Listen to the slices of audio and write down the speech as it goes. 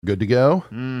Good to go?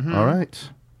 Mm-hmm. All right.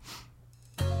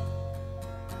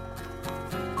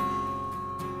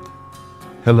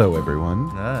 Hello, everyone.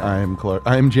 Hi.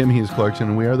 I'm Jim. He is Clarkson,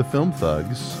 and we are the Film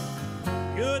Thugs.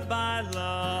 Goodbye,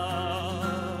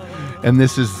 love. And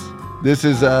this is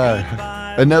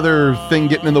another thing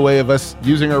getting in the way of us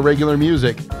using our regular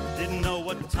music. Didn't know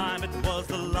what time it was.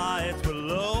 The lights were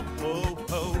low.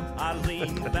 I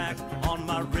leaned back on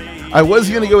my radio. I was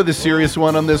going to go with a serious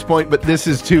one on this point, but this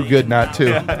is too good not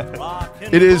to.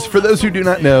 It is, for those who do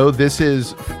not know, this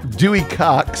is Dewey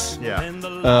Cox,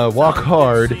 Walk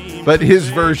Hard, but his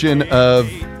version of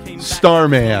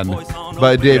Starman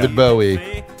by David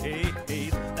Bowie.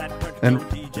 And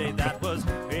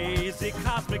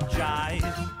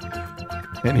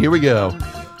here we go.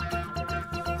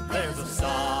 There's a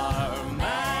starman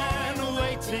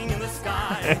waiting in the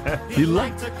sky.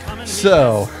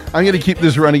 So, I'm going to keep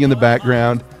this running in the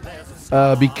background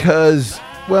because,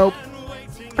 well,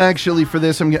 actually for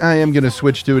this, I am going to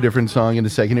switch to a different song in a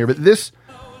second here, but this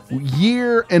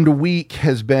year and week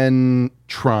has been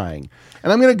trying.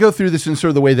 And I'm going to go through this in sort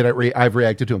of the way that I've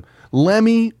reacted to him.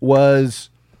 Lemmy was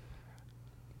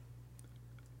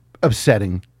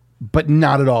upsetting, but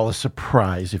not at all a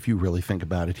surprise if you really think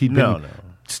about it. He'd been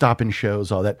stopping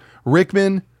shows, all that.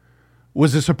 Rickman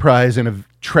was a surprise and a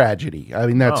tragedy. I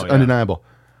mean, that's undeniable.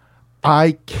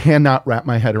 I cannot wrap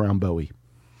my head around Bowie.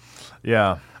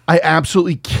 Yeah. I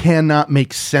absolutely cannot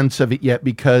make sense of it yet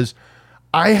because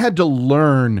I had to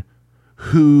learn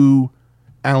who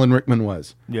Alan Rickman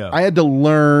was. Yeah. I had to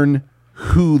learn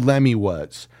who Lemmy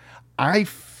was. I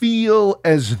feel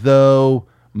as though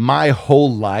my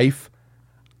whole life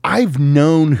I've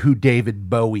known who David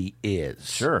Bowie is.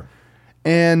 Sure.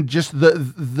 And just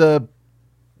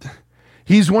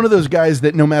he's one of those guys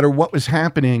that no matter what was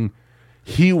happening,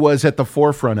 he was at the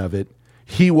forefront of it.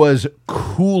 He was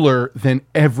cooler than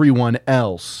everyone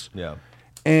else. Yeah.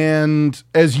 And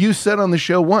as you said on the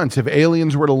show once, if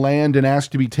aliens were to land and ask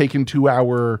to be taken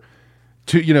to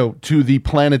the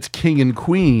planet's king and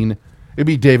queen, it'd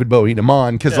be David Bowie and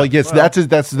on because that's the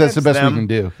best them. We can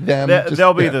do.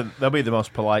 They'll be the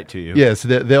most polite to you. Yes,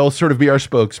 they'll sort of be our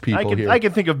spokespeople here. I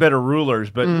can think of better rulers,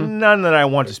 but none that I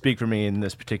want to speak for me in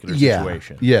this particular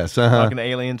situation. Yes. Talking to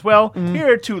aliens. Well,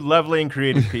 here are two lovely and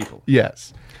creative people.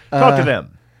 Yes. Talk to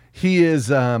them. He is,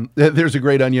 there's a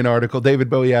great Onion article. David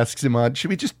Bowie asks him on, should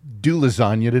we just do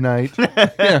lasagna tonight?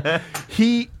 Yeah.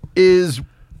 He is,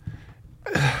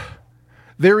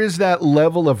 there is that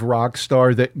level of rock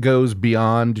star that goes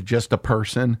beyond just a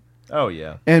person. Oh,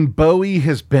 yeah. And Bowie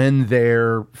has been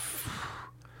there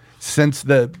since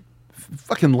the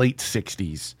fucking late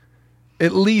 60s.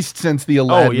 At least since the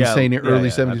Aladdin saying early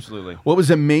 70s. Absolutely. What was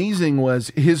amazing was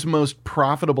his most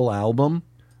profitable album,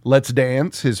 Let's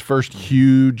Dance, his first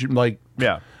huge,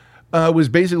 was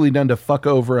basically done to fuck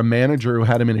over a manager who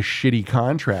had him in a shitty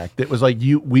contract. It was like,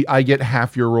 I get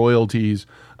half your royalties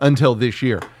until this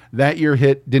year. That year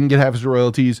hit, didn't get half his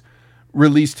royalties,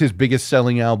 released his biggest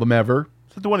selling album ever.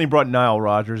 Is that the one he brought Nile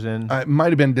Rodgers in? It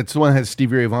might have been. It's the one that has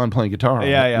Stevie Ray Vaughan playing guitar on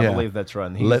it. I believe that's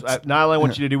right. Nile, I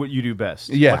want you to do what you do best.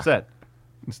 Yeah. What's that?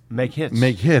 Make hits.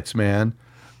 Make hits, man.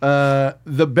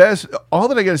 The best, all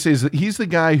that I got to say is that he's the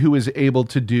guy who is able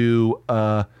to do,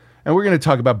 and we're going to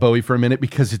talk about Bowie for a minute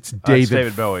because it's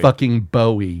David Bowie. Fucking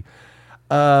Bowie.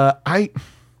 I'm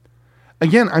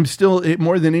still,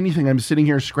 more than anything, I'm sitting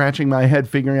here scratching my head,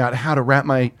 figuring out how to wrap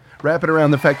it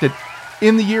around the fact that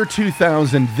in the year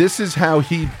 2000, this is how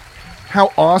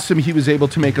awesome he was able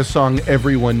to make a song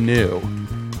everyone knew.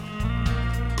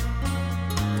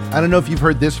 I don't know if you've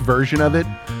heard this version of it,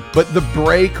 but the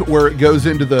break where it goes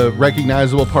into the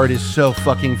recognizable part is so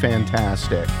fucking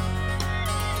fantastic.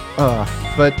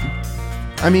 But,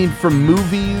 I mean, from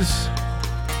movies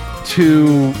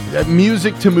to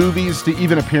music to movies to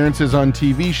even appearances on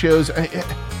TV shows.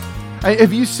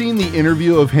 Have you seen the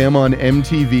interview of him on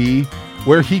MTV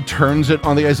where he turns it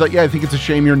on the guy's like, yeah, I think it's a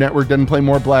shame your network doesn't play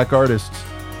more black artists.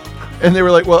 And they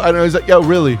were like, well, I don't know. He's like, yeah,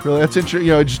 really? That's interesting.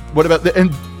 What about the...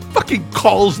 And fucking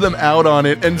calls them out on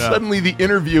it, and suddenly the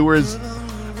interviewer's,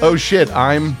 oh shit,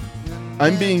 I'm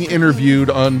being interviewed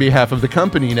on behalf of the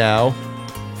company now.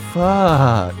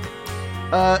 Fuck.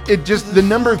 The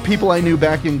number of people I knew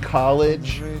back in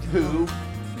college who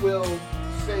will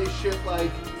say shit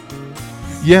like,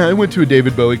 yeah, I went to a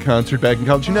David Bowie concert back in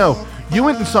college. You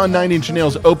went and saw Nine Inch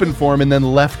Nails open for him and then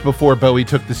left before Bowie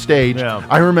took the stage. Yeah.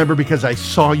 I remember because I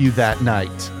saw you that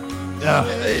night.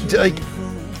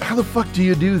 How the fuck do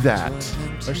you do that?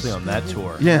 Especially on that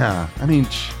tour. Yeah, I mean...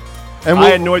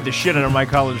 I annoyed the shit out of my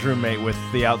college roommate with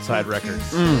the Outside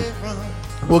records.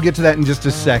 We'll get to that in just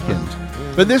a second.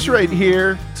 But this right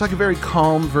here, it's like a very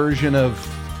calm version of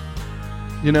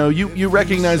You know, you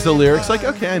recognize the lyrics, like,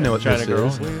 okay, I know what China this Girl.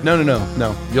 is.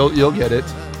 No. You'll get it.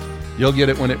 You'll get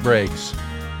it when it breaks.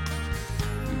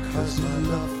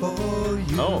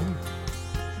 Oh.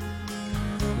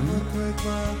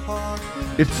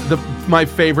 It's my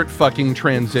favorite fucking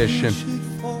transition.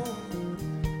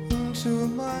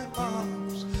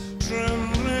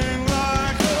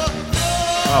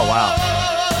 Oh, wow.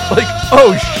 Like,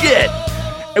 oh shit!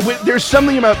 There's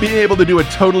something about being able to do a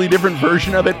totally different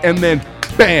version of it, and then,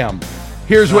 bam!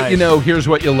 Here's what you know, here's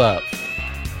what you love.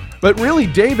 But really,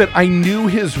 David, I knew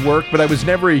his work, but I was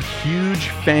never a huge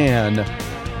fan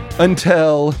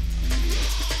until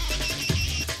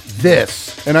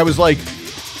this. And I was like,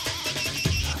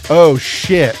 oh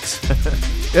shit.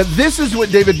 This is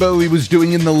what David Bowie was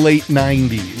doing in the late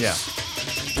 90s. Yeah.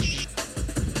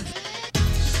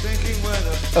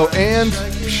 Oh, and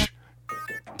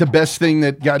the best thing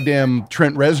that goddamn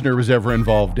Trent Reznor was ever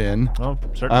involved in. Oh,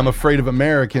 certainly. I'm Afraid of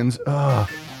Americans. Ugh.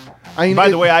 By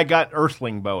the way, I got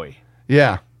Earthling Bowie.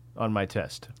 Yeah. On my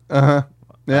test. Uh-huh.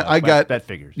 Yeah, I got that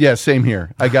figures. Yeah, same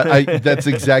here. That's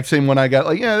the exact same one I got.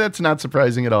 Like, yeah, that's not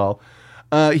surprising at all.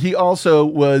 He also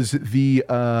was the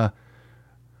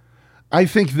I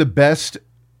think the best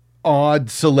odd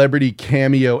celebrity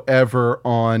cameo ever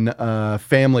on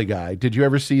Family Guy. Did you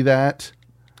ever see that?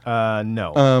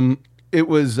 No. It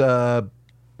was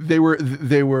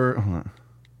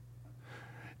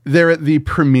they're at the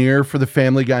premiere for the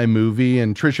Family Guy movie,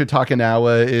 and Trisha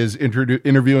Takanawa is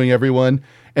interviewing everyone,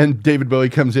 and David Bowie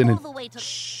comes in and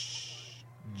Shh,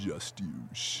 just you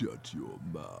shut your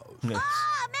mouth. Man, love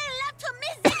to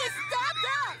music is stuff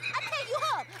done. I take you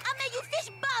home. I make you fish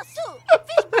balls too.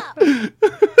 Fish balls.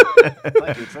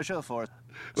 Thank you, Trisha, for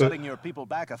setting your people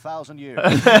back 1,000 years.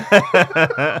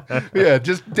 yeah,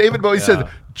 just David Bowie said,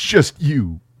 just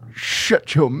you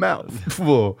shut your mouth.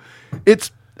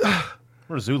 It's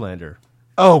Or Zoolander.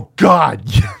 oh god.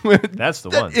 That's the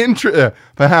one. Intro,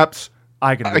 perhaps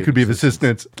I could be of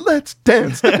assistance. Let's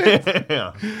dance.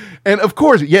 Yeah. And of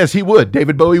course, yes, he would.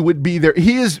 David Bowie would be there.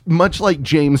 He is much like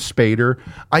James Spader.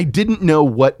 I didn't know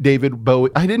what David Bowie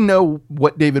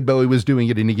was doing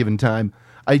at any given time.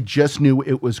 I just knew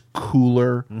it was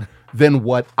cooler than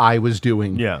what I was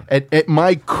doing. Yeah. At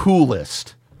my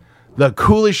coolest, the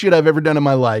coolest shit I've ever done in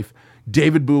my life,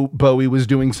 David Bowie was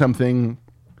doing something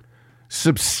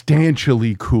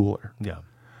substantially cooler. Yeah.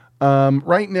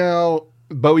 Right now,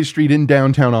 Bowie Street in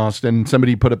downtown Austin,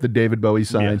 somebody put up the David Bowie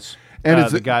sign. Yes. And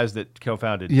it's the guys that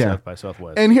co-founded South by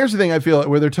Southwest. And here's the thing I feel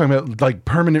where they're talking about like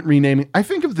permanent renaming. I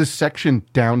think of the section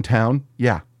downtown.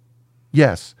 Yeah.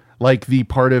 Yes. Like the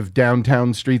part of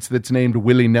downtown streets that's named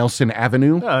Willie Nelson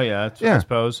Avenue. Oh, yeah. I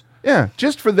suppose. Yeah.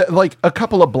 Just for like a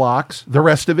couple of blocks. The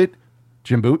rest of it,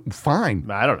 Jim Boot, fine.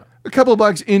 I don't know. A couple of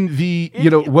blocks in the,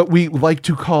 what we like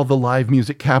to call the live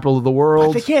music capital of the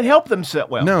world. But they can't help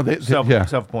themselves. Well, no,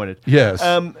 self-appointed. Yes.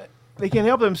 They can't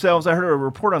help themselves. I heard a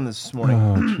report on this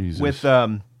morning with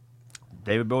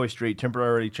David Bowie Street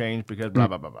temporarily changed because blah,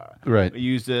 blah, blah, blah. Right. We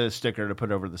used a sticker to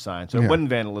put over the sign. So it wasn't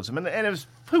vandalism. And it was,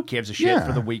 who gives a shit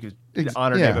for the week of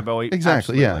honor David Bowie?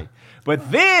 Exactly, Absolutely.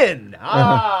 But then,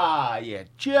 you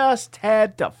just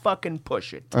had to fucking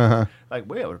push it. Like,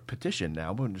 well, a petition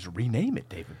now. We'll just rename it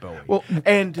David Bowie. Well,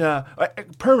 and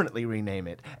permanently rename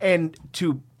it. And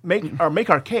to make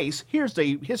our case, here's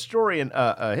a historian,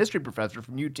 a history professor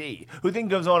from UT, who then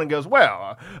goes on and goes,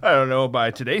 well, I don't know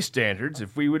by today's standards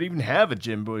if we would even have a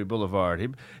Jim Bowie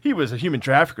Boulevard. He was a human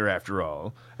trafficker after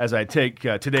all, as I take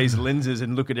today's lenses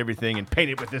and look at everything and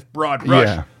paint it with this broad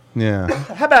brush. Yeah.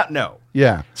 How about no?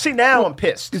 Yeah. See, now I'm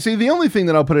pissed. You see, the only thing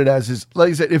that I'll put it as is,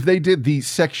 like I said, if they did the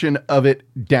section of it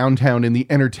downtown in the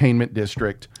entertainment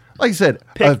district, like I said,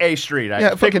 pick a street.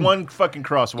 Pick one fucking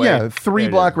crossway. Yeah,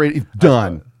 3-block radius.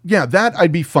 Done. Yeah, that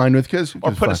I'd be fine with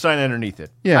or put a sign underneath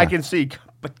it. Yeah, I can see.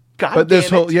 But this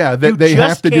whole they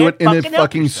have to do it in a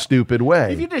fucking stupid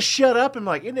way. If you just shut up and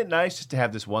like, isn't it nice just to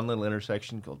have this one little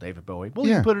intersection called David Bowie? Well,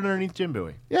 you can put it underneath Jim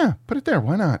Bowie. Yeah, put it there.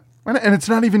 Why not? And it's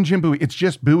not even Jim Bowie. It's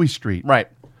just Bowie Street. Right.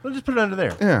 We'll just put it under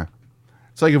there. Yeah.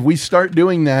 It's like if we start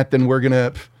doing that, then we're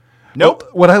gonna. Nope.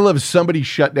 What I love is somebody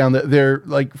shut down. There are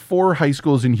like 4 high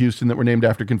schools in Houston that were named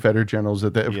after Confederate generals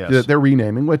that they're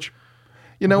renaming. Which,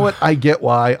 you know what? I get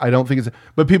why. I don't think it's.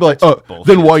 But people are like,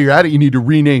 then while you're at it, you need to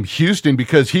rename Houston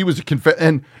because he was a Confederate.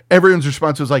 And everyone's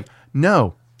response was like,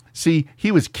 no. See,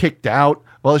 he was kicked out.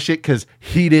 Well, shit, because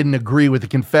he didn't agree with the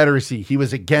Confederacy. He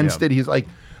was against it. He's like,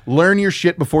 learn your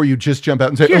shit before you just jump out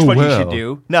and say, here's what you should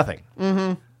do. Nothing.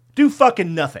 Do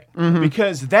fucking nothing.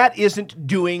 Because that isn't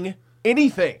doing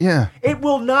anything. Yeah. It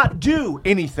will not do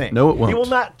anything. No, it won't. It will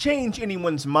not change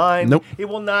anyone's mind. Nope. It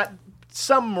will not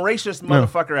some racist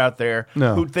motherfucker out there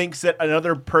who thinks that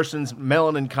another person's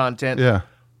melanin content,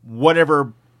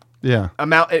 whatever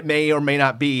amount it may or may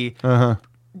not be,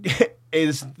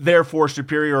 is therefore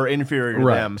superior or inferior to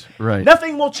them. Right.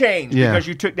 Nothing will change because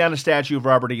you took down a statue of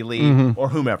Robert E. Lee or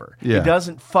whomever. It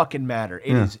doesn't fucking matter.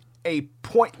 It is a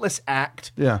pointless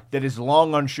act that is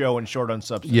long on show and short on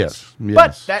substance. Yes.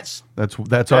 But that's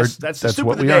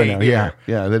what we are now.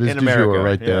 Yeah, that is du jour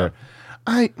right there.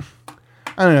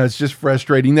 I don't know. It's just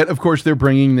frustrating that, of course, they're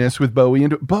bringing this with Bowie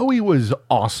into it. Bowie was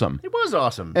awesome. It was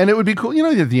awesome, and it would be cool. You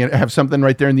know, have something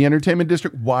right there in the entertainment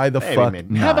district. Why the fuck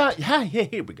not? How about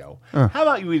here we go? How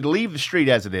about you leave the street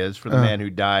as it is for the man who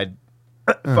died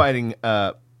fighting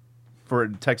for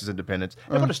Texas independence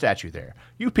and put a statue there.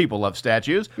 You people love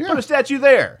statues. Put a statue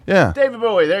there. Yeah, David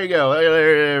Bowie. There you go.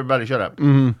 Everybody, shut up.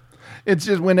 Mm-hmm. It's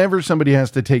just whenever somebody has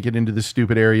to take it into the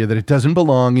stupid area that it doesn't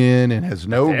belong in and has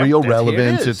no real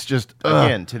relevance, it's just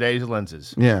again today's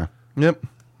lenses. Yeah. Yep.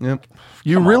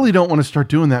 You really don't want to start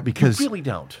doing that because you really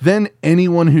don't. Then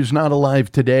anyone who's not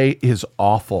alive today is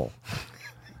awful.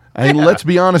 I mean, let's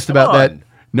be honest about that.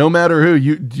 No matter who,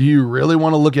 do you really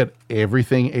want to look at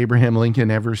everything Abraham Lincoln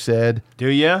ever said? Do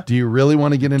you? Do you really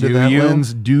want to get into that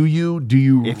lens? Do you?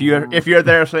 If you're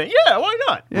there saying, yeah, why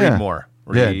not? Read more.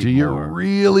 Do you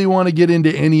really want to get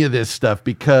into any of this stuff?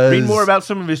 Because read more about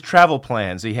some of his travel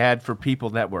plans he had for people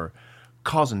that were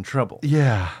causing trouble.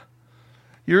 Yeah,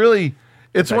 you really.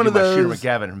 It's one of those. Shooter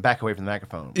McGavin and back away from the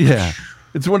microphone. Yeah,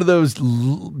 it's one of those.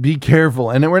 Be careful,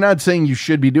 and we're not saying you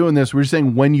should be doing this. We're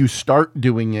saying when you start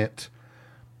doing it,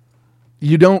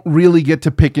 you don't really get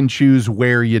to pick and choose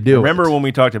where you do. Remember when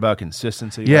we talked about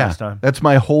consistency last time? That's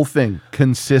my whole thing.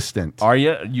 Consistent. Are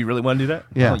you? You really want to do that?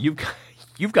 Yeah. Well,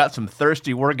 You've got some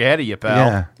thirsty work ahead of you,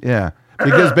 pal. Yeah.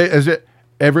 Because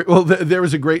there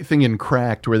was a great thing in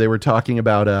Cracked where they were talking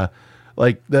about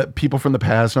like the people from the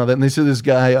past and all that, and they said this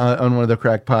guy on one of the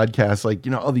Cracked podcasts, like,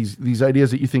 you know, all these ideas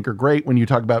that you think are great when you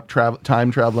talk about time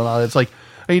travel and all that. It's like,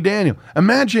 hey Daniel,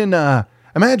 imagine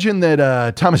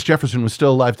that Thomas Jefferson was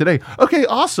still alive today. Okay,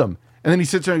 awesome. And then he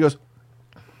sits there and goes,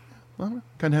 well,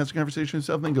 kind of has a conversation with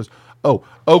himself, and then goes, oh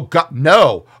God,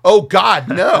 no. Oh God,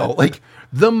 no. Like,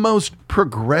 the most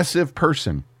progressive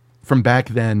person from back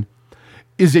then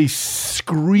is a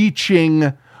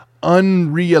screeching,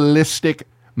 unrealistic,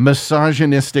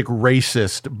 misogynistic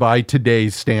racist by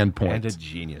today's standpoint. And a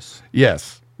genius.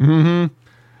 Yes. Mm-hmm.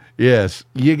 Yes.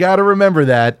 You got to remember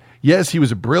that. Yes, he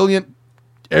was a brilliant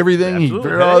everything. Absolutely.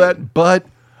 He did all that. But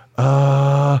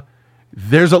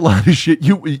there's a lot of shit.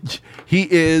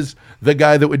 He is the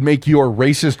guy that would make your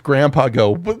racist grandpa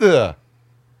go,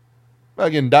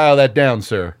 fucking dial that down,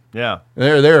 sir. Yeah.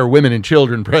 There are women and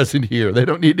children present here. They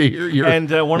don't need to hear your...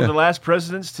 And one of the last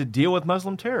presidents to deal with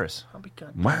Muslim terrorists. I'll be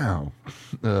goddamn.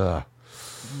 Wow.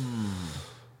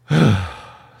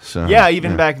 So, yeah,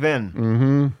 even back then.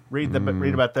 Mm-hmm.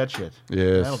 Read about that shit.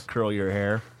 Yes. That'll curl your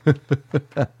hair.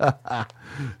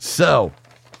 So,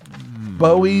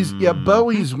 Bowie's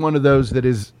one of those that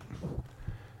is...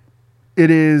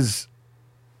 It is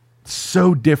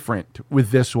so different with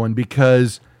this one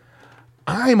because...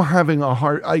 I'm having a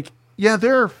hard,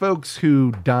 there are folks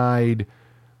who died,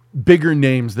 bigger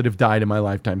names that have died in my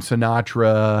lifetime.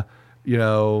 Sinatra,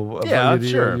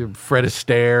 sure. Fred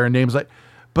Astaire, and names like,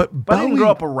 but Bowie, I didn't grow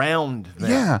up around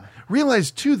them. Yeah.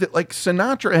 Realized too that like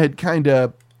Sinatra had kind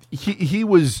of, he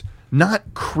was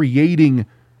not creating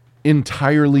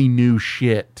entirely new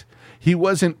shit. He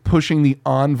wasn't pushing the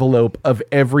envelope of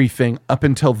everything up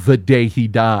until the day he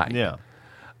died. Yeah.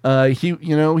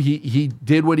 He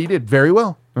did what he did very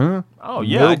well. Oh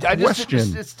yeah, no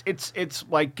question. It's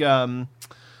like The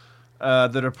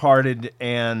Departed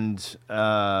and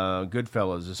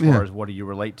Goodfellas as far as what do you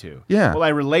relate to? Yeah. Well, I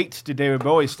relate to David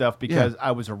Bowie stuff because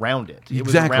I was around it. It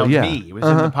was around me. It was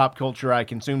in the pop culture I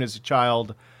consumed as a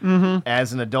child,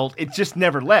 as an adult. It just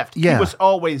never left. Yeah. He was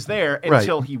always there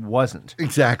until he wasn't.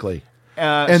 Exactly.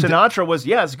 Sinatra was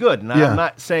it's good, and I'm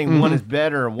not saying one is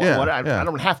better or what. I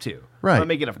don't have to. Right. I'm not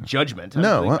making a judgment.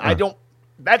 No, I don't.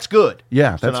 That's good.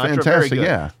 Yeah, that's Sinatra, fantastic. very good.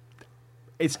 Yeah.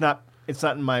 It's not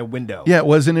in my window. Yeah, it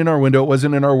wasn't in our window. It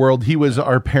wasn't in our world. He was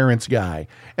our parents' guy.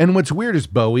 And what's weird is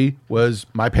Bowie was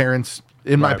my parents'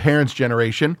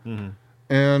 generation,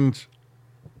 and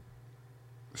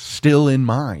still in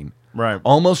mine. Right.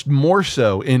 Almost more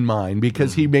so in mine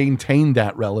because he maintained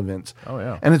that relevance. Oh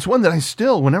yeah. And it's one that I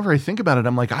still, whenever I think about it,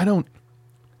 I'm like, I don't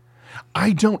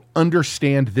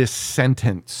understand this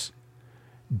sentence.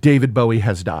 David Bowie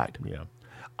has died. Yeah.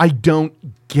 I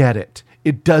don't get it.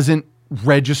 It doesn't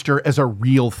register as a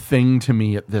real thing to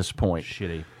me at this point.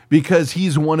 Shitty. Because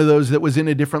he's one of those that was in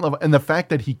a different level. And the fact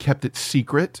that he kept it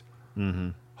secret,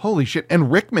 Holy shit.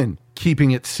 And Rickman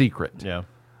keeping it secret. Yeah.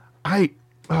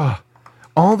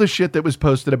 All the shit that was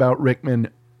posted about Rickman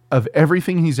of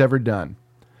everything he's ever done.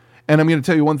 And I'm going to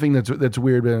tell you one thing that's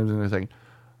weird, but in a second.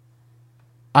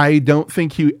 I don't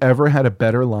think he ever had a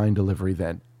better line delivery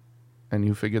than, and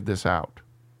you figured this out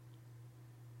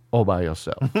all by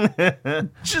yourself.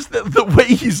 Just the way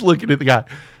he's looking at the guy.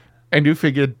 And you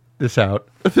figured this out.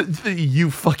 You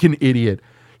fucking idiot.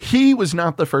 He was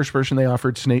not the first person they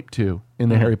offered Snape to in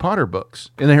the Harry Potter books,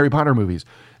 in the Harry Potter movies.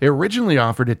 They originally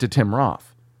offered it to Tim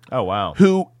Roth. Oh, wow.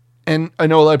 Who, and I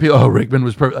know a lot of people, Rickman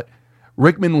was perfect.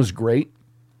 Rickman was great.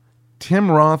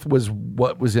 Tim Roth was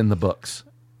what was in the books.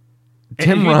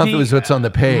 Tim Roth was what's on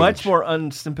the page. Much more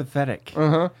unsympathetic.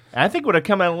 I think would have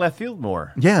come out of left field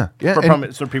more. Yeah.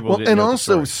 So people didn't and know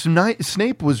also,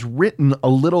 Snape was written a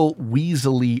little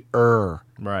Weasley-er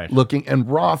looking, and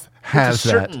Roth has a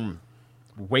certain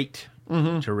weight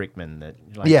to Rickman. That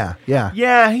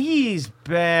yeah, he's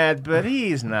bad, but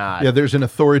he's not. Yeah, there's an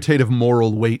authoritative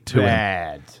moral weight to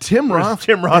bad. him. Tim Roth,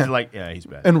 he's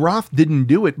bad. And Roth didn't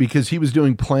do it because he was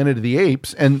doing Planet of the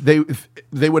Apes, and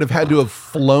they would have had to have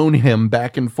flown him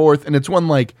back and forth. And it's one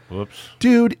like, whoops,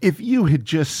 dude, if you had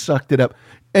just sucked it up.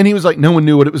 And he was like, no one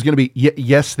knew what it was going to be.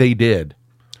 Yes, they did.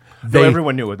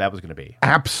 Everyone knew what that was going to be.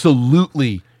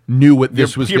 Absolutely knew what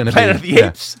this was going to be. Planet of the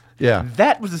Apes. Yeah.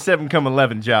 That was a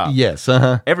 7-11 job. Yes.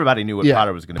 Everybody knew what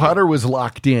Potter was going to be. Potter was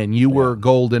locked in. You were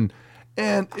golden.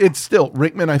 And it's still,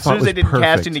 Rickman, I thought, was perfect. As soon as they didn't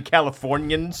cast any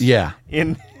Californians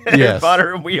in Harry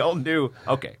Potter, we all knew,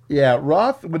 okay. Yeah,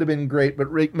 Roth would have been great, but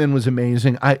Rickman was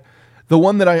amazing. The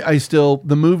one that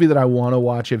the movie that I want to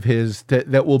watch of his,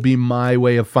 that will be my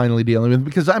way of finally dealing with,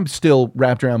 because I'm still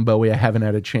wrapped around Bowie. I haven't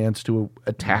had a chance to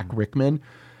attack Rickman.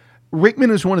 Rickman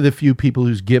is one of the few people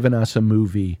who's given us a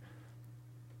movie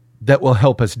that will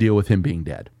help us deal with him being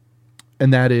dead.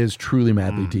 And that is Truly,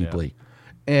 Madly, Deeply.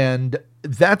 Yeah. And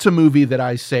that's a movie that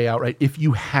I say outright, if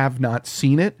you have not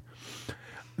seen it,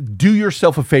 do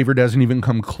yourself a favor. Doesn't even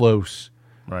come close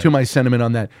to my sentiment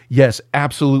on that. Yes,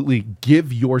 absolutely.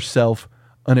 Give yourself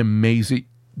an amazing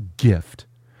gift.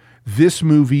 This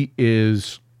movie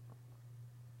is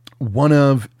one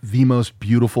of the most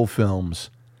beautiful films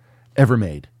ever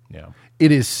made. Yeah.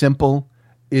 It is simple.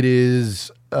 It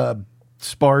is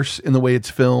sparse in the way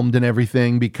it's filmed and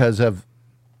everything because of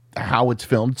how it's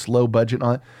filmed. It's low budget and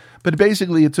all that. But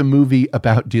basically, it's a movie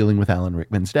about dealing with Alan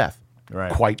Rickman's death.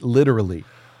 Right. Quite literally.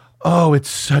 Oh, it's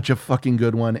such a fucking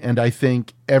good one. And I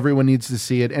think everyone needs to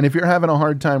see it. And if you're having a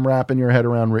hard time wrapping your head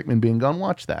around Rickman being gone,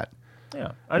 watch that.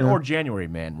 Yeah. Or January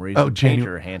Man, where he's a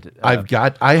painter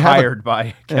hired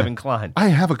by Kevin Kline. I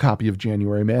have a copy of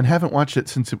January Man. Haven't watched it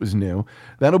since it was new.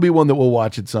 That'll be one that we'll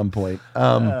watch at some point.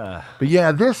 But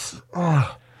yeah,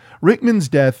 Rickman's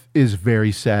death is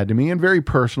very sad to me and very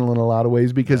personal in a lot of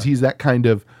ways because he's that kind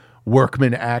of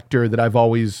workman actor that I've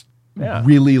always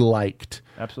really liked.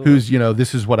 Absolutely. Who's,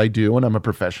 this is what I do and I'm a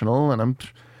professional and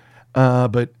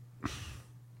but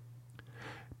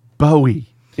Bowie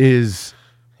is...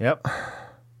 Yep.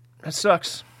 That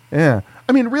sucks. Yeah.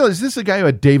 I mean, realize this is a guy who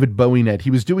had David Bowie Net.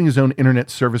 He was doing his own internet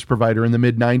service provider in the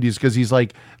mid-90s because he's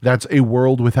like, that's a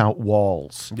world without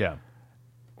walls. Yeah.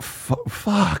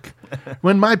 Fuck.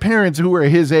 When my parents, who were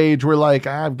his age, were like,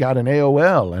 I've got an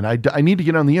AOL and I need to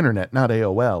get on the internet, not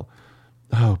AOL.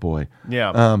 Oh, boy.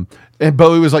 Yeah. And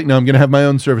Bowie was like, no, I'm going to have my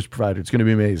own service provider. It's going to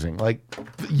be amazing. Like,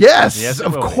 yes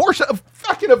of course. Of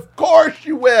course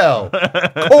you will.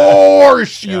 Of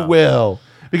course you will.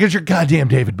 Because you're goddamn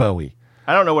David Bowie.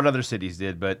 I don't know what other cities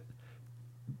did, but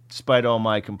despite all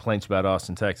my complaints about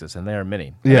Austin, Texas, and there are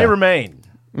many, and they remain.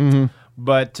 Mm-hmm.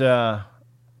 But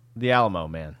the Alamo,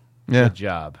 man, good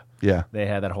job. Yeah. They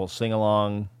had that whole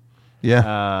sing-along.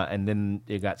 Yeah. And then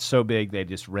it got so big, they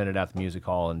just rented out the music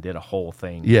hall and did a whole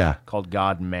thing called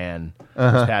God and Man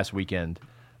this past weekend.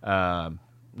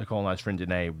 Nicole and I's friend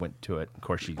Danae went to it. Of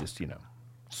course, she just,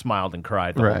 smiled and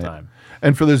cried the whole time.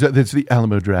 And for those, that's the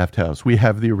Alamo Draft House. We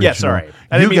have the original. Yeah, sorry.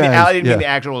 I didn't mean the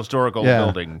actual historical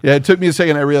building. Yeah, it took me a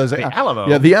second. I realized. The Alamo.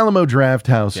 Yeah, the Alamo Draft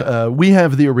House. Yeah. We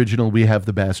have the original. We have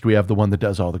the best. We have the one that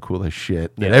does all the coolest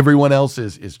shit that everyone else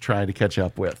is trying to catch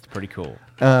up with. Pretty cool.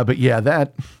 But yeah,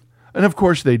 that. And of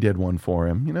course they did one for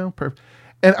him, perfect.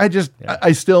 And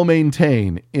I still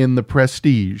maintain in The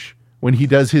Prestige when he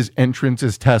does his entrance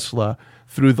as Tesla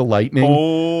through the lightning.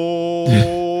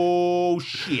 Oh,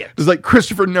 shit. It's like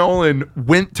Christopher Nolan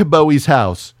went to Bowie's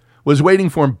house, was waiting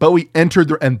for him. Bowie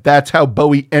entered and that's how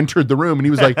Bowie entered the room. And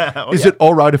he was like, is it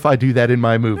all right if I do that in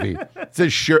my movie? It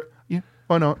says, sure. Yeah,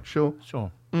 why not? Sure. Sure.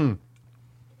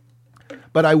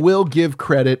 But I will give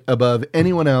credit above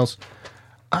anyone else.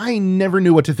 I never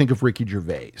knew what to think of Ricky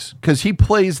Gervais because he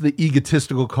plays the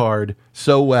egotistical card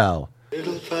so well.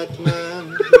 Little fat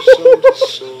man who sold his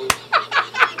soul.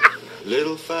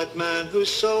 Little fat man who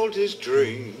sold his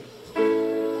dream.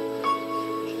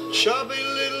 Chubby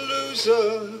little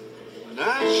loser,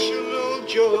 National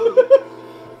Joe.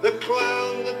 The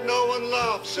clown that no one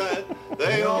laughs at,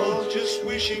 they all just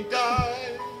wish he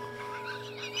died.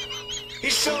 He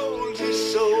sold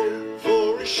his soul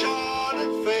for a shot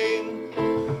at fame.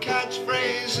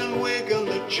 Catchphrase and wig and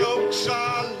the jokes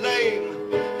are lame.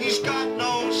 He's got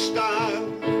no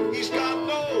style, he's got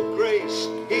no grace.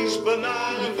 He's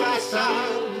banana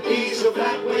facile, he's a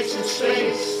fat wasted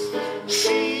space.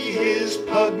 See his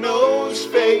pug-nosed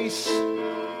face.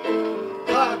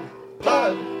 Pug,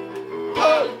 pug,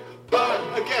 pug,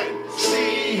 pug. Again,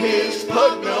 see his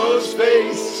pug-nosed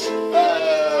face.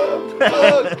 Pug,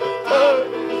 pug, pug,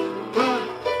 pug,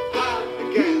 pug.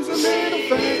 Again, see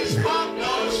his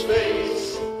pug-nosed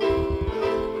face.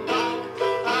 Pug,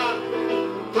 pug,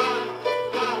 pug,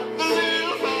 pug. The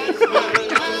little fat man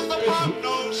has the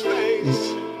pug-nosed face.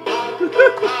 Pug,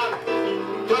 pug, pug,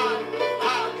 pug.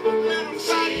 Little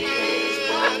fat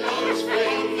man has the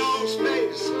pug-nosed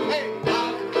face. Hey,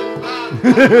 pug, pug,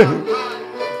 pug,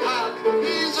 pug.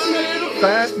 He's a little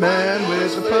Fat man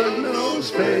with a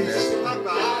pug-nosed face.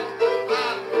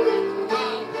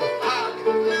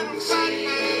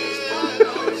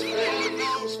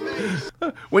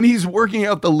 When he's working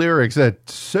out the lyrics, that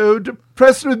so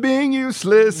depressed with being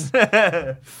useless.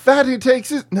 Fatty takes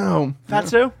his no.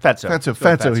 Fatso?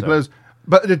 Fatso. He plays.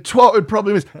 But the 12 would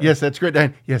probably was, yes, that's great,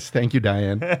 Diane. Yes, thank you,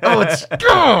 Diane. Oh, it's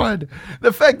God.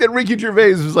 The fact that Ricky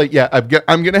Gervais was like, yeah,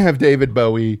 I'm going to have David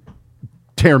Bowie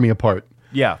tear me apart.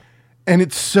 Yeah. And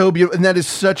it's so beautiful. And that is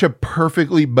such a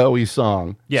perfectly Bowie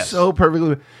song. Yes. So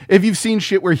perfectly. If you've seen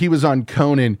shit where he was on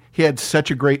Conan, he had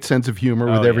such a great sense of humor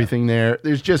with everything there.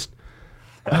 There's just...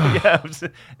 Yeah,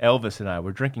 Elvis and I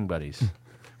were drinking buddies.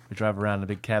 We drive around in a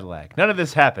big Cadillac. None of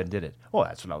this happened, did it? Oh,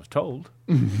 that's what I was told.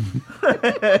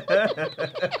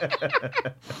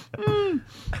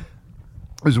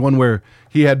 There's one where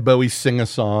he had Bowie sing a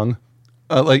song,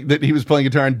 like that he was playing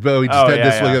guitar and Bowie just had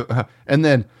this like, and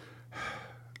then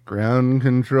ground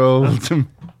control.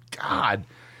 God,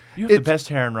 you have the best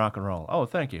hair in rock and roll. Oh,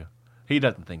 thank you. He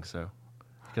doesn't think so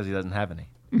because he doesn't have any.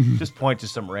 Just point to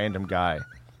some random guy.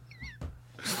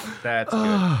 That's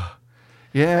good.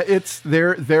 Yeah, it's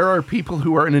there. There are people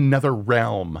who are in another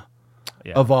realm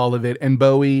of all of it, and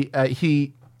Bowie,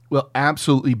 he will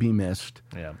absolutely be missed.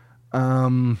 Yeah. I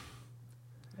mean,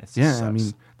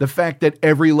 the fact that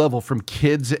every level from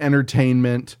kids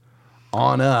entertainment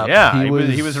on up. Yeah,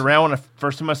 he was around when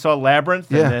first time I saw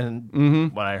Labyrinth, and then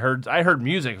Mm-hmm. when I heard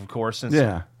music, of course, since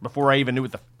before I even knew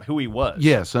who he was.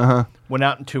 Yes, Went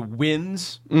out into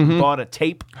Winds, Mm-hmm. bought a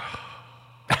tape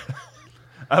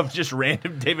of just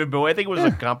random David Bowie. I think it was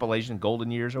a compilation,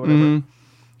 Golden Years or whatever. Mm-hmm.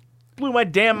 Blew my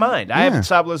damn mind. I haven't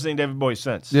stopped listening to David Bowie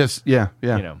since. Yes, yeah. You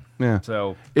know, yeah.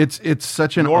 So it's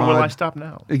such an nor will odd... I stop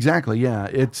now. Exactly, yeah.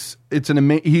 It's an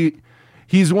amazing...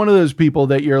 He's one of those people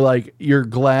that you're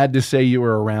glad to say you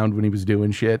were around when he was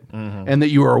doing shit, and that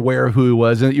you were aware of who he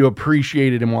was, and that you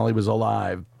appreciated him while he was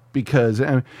alive. Because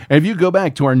and if you go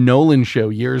back to our Nolan show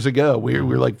years ago, we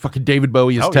were like, fucking David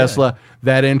Bowie is Tesla. Yeah.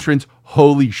 That entrance,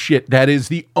 holy shit, that is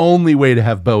the only way to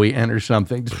have Bowie enter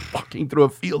something. Just fucking through a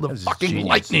field of fucking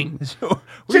lightning. We're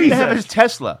going to have his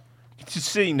Tesla. Just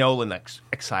seeing Nolan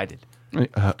excited.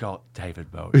 Call it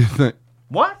David Bowie.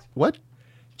 What? What?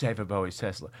 David Bowie's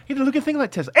Tesla. He didn't look a thing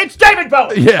like Tesla. It's David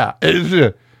Bowie! Yeah.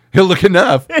 He'll look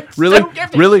enough. Really?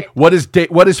 Really? What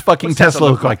does fucking Tesla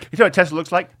look like? You know what Tesla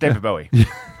looks like? David Bowie.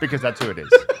 Because that's who it is.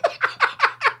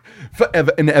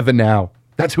 Forever and ever now.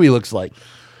 That's who he looks like.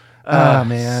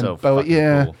 Man. So Bowie,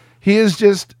 cool. He is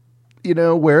just,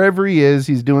 wherever he is,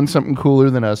 he's doing something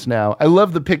cooler than us now. I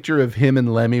love the picture of him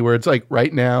and Lemmy where it's like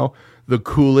right now, the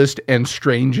coolest and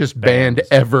strangest band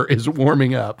ever is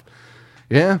warming up.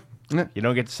 Yeah. You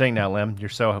don't get to sing now, Lem. You're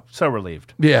so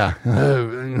relieved. Yeah.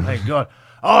 Thank God.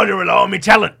 Oh, you rely on me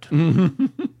talent.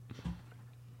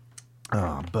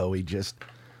 Oh, Bowie just...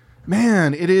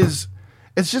 Man, it's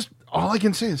just... All I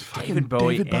can say is fucking David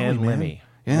Bowie and Lemmy.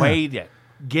 Yeah. Way to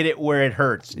get it where it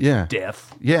hurts. Yeah.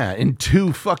 Death. Yeah, in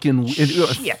 2 fucking...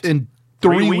 In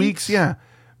 3 weeks, yeah.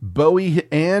 Bowie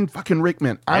and fucking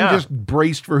Rickman. I'm just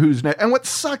braced for who's next. And what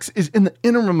sucks is in the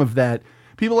interim of that...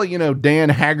 People like, Dan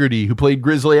Haggerty, who played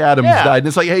Grizzly Adams, died. And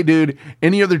it's like, hey, dude,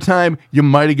 any other time, you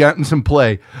might have gotten some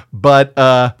play. But...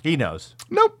 he knows.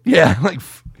 Nope. Yeah, like,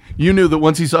 you knew that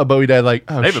once he saw Bowie die, like,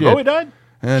 oh, David shit. Bowie died?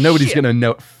 Nobody's going to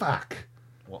know. Fuck.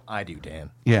 Well, I do, Dan.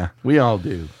 Yeah, we all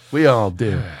do.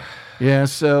 Yeah,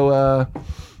 so,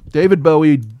 David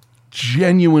Bowie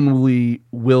genuinely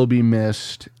will be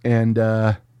missed, and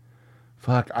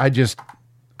fuck, I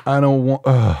don't want.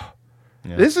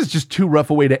 Yeah. This is just too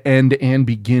rough a way to end and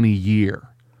begin a year.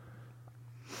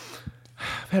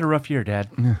 I've had a rough year, Dad.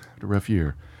 Yeah, had a rough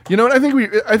year. You know what?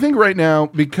 I think right now,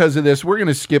 because of this, we're going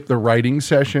to skip the writing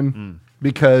session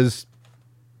because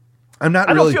I'm not.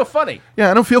 I don't feel funny.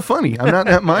 Yeah, I don't feel funny. I'm not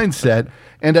in that mindset,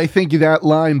 and I think that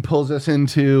line pulls us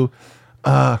into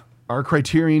our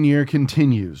Criterion year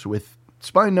continues with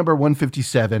spine number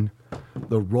 157,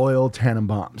 the Royal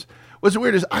Tenenbaums. What's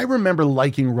weird is I remember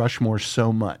liking Rushmore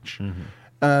so much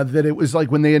that it was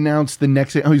like when they announced the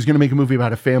next, he's going to make a movie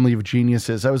about a family of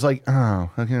geniuses. I was like,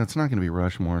 oh, okay, it's not going to be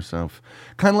Rushmore. So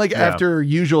kind of like after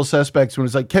Usual Suspects when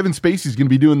it's like Kevin Spacey's going to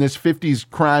be doing this 50s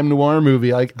crime noir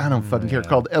movie. Like, I don't fucking care.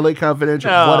 Called LA Confidential,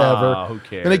 whatever. Who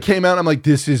cares? And it came out, I'm like,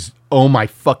 this is, oh my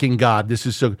fucking God, this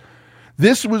is so.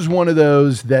 This was one of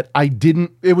those that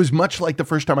it was much like the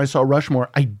first time I saw Rushmore.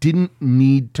 I didn't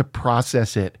need to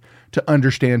process it to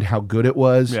understand how good it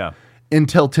was. Yeah.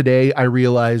 Until today, I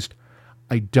realized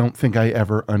I don't think I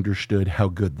ever understood how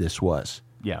good this was.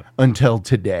 Yeah. Until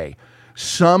today.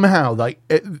 Somehow,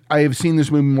 I have seen this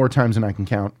movie more times than I can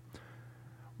count.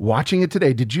 Watching it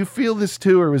today, did you feel this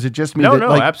too, or was it just me?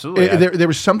 No, absolutely. There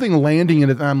was something landing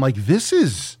in it, and I'm like, this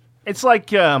is... It's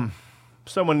like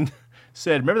someone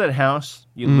said, remember that house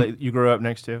you grew up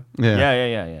next to?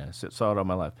 Yeah. Saw it all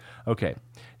my life. Okay.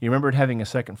 You remember it having a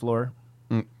second floor?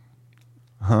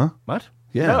 Huh? What?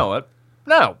 Yeah.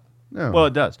 No. Well,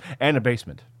 it does. And a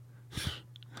basement.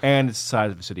 And it's the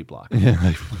size of a city block.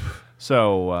 Yeah.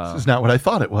 So this is not what I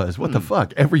thought it was. What the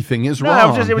fuck? Everything is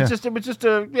wrong. It was just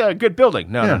a good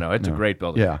building. No. It's a great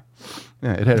building. Yeah.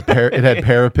 It had it had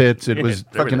parapets. It was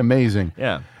fucking amazing.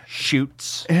 Yeah.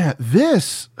 Chutes. Yeah.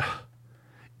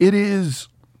 It is,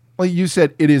 like you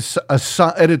said, it is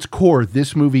at its core.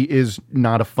 This movie is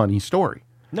not a funny story.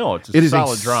 No, it's a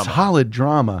solid drama. Solid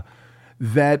drama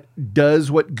that does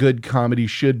what good comedy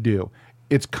should do.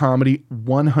 It's comedy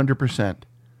 100%.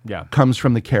 Yeah. Comes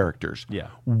from the characters. Yeah.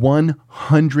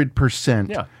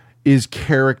 100% is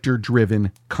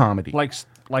character-driven comedy.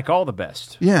 Like all the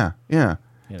best. Yeah. Like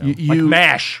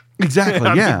MASH. Exactly,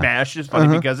 yeah. MASH is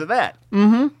funny because of that.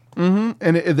 Mm-hmm. Mm-hmm.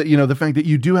 And the fact that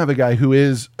you do have a guy who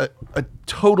is a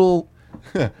total...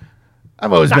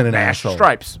 I've always been an asshole.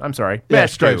 Stripes. I'm sorry. Yeah,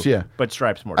 MASH Stripes, too, yeah. But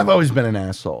Stripes more. I've always been an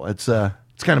asshole. It's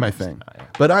kind of my thing.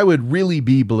 But I would really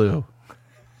be blue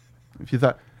if you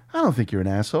thought, I don't think you're an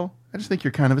asshole. I just think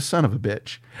you're kind of a son of a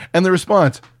bitch. And the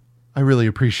response, I really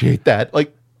appreciate that.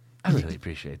 Like, I really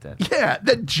appreciate that. Yeah,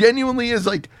 that genuinely is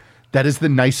like, that is the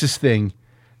nicest thing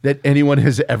that anyone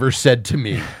has ever said to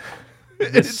me.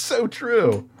 It's so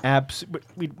true.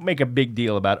 We make a big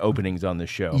deal about openings on this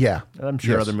show. Yeah. I'm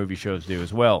sure other movie shows do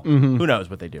as well. Mm-hmm. Who knows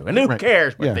what they do? And who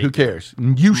cares what they do? Who cares?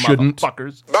 You shouldn't.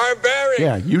 Motherfuckers. Barbaric.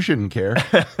 Yeah, you shouldn't care.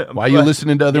 Why are you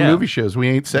listening to other movie shows? We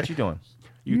ain't saying. What you doing?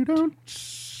 You don't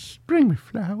bring me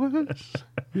flowers.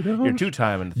 You're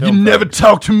two-time in the film. You never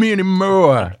talk to me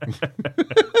anymore.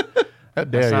 How dare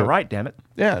That's you? not right, damn it.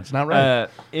 Yeah, it's not right.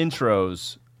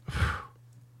 Intros.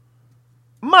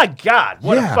 My God,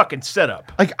 what a fucking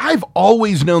setup. Like, I've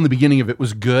always known the beginning of it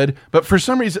was good, but for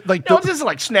some reason, like... No, this is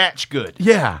like Snatch good.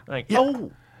 Yeah. Like,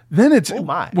 Then it's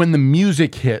when the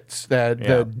music hits,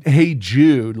 the Hey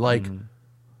Jude, like,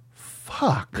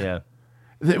 fuck. Yeah.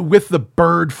 With the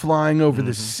bird flying over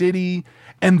the city.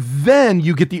 And then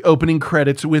you get the opening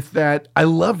credits with that. I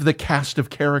love the cast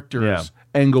of characters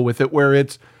angle with it, where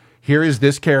it's, here is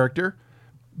this character,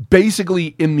 basically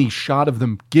in the shot of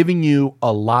them, giving you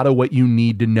a lot of what you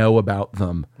need to know about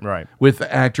them. Right. With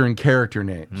the actor and character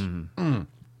names.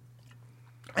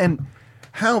 And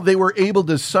how they were able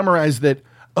to summarize that,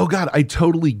 oh God, I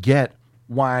totally get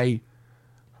why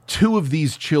two of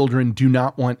these children do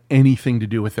not want anything to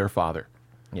do with their father.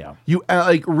 Yeah. You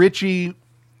like Richie,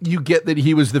 you get that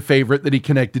he was the favorite that he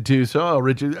connected to. So,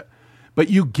 Richie, but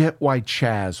you get why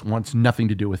Chaz wants nothing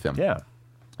to do with him. Yeah.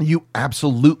 You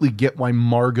absolutely get why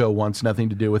Margot wants nothing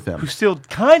to do with him. Who still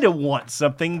kind of wants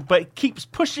something, but keeps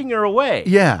pushing her away.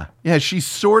 Yeah. Yeah, she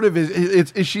sort of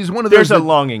is. She's one of those... There's a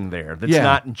longing there that's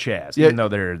not in Chaz, even though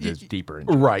there's deeper in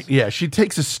Chaz. Right, yeah. She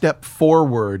takes a step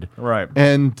forward. Right.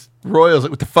 And Royal's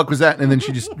like, what the fuck was that? And then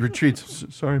she just retreats.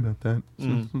 Sorry about that.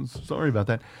 Sorry about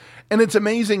that. And it's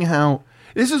amazing how...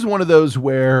 This is one of those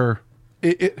where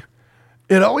it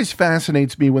always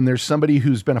fascinates me when there's somebody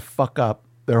who's been a fuck up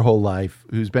their whole life,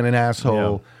 who's been an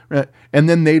asshole, right? And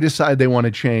then they decide they want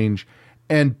to change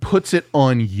and puts it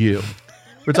on you.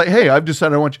 It's like, hey, I've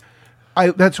decided I want you.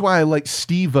 That's why I like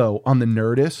Steve-O on The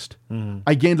Nerdist.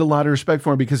 I gained a lot of respect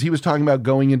for him because he was talking about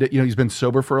going into, he's been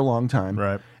sober for a long time.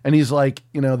 Right. And he's like,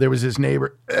 there was this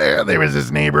neighbor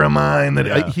of mine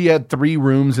that he had 3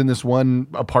 rooms in this one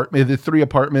apartment, the 3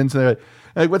 apartments. And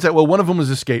like, what's that? Well, one of them was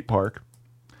a skate park.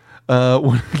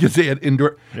 Because they had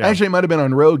indoor. Yeah. Actually, it might have been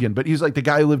on Rogan, but he's like, the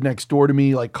guy who lived next door to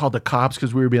me, like, called the cops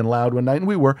because we were being loud one night, and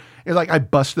we were. It's like I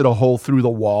busted a hole through the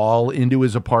wall into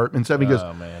his apartment. So he goes,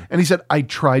 man. And he said, I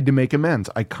tried to make amends.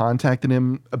 I contacted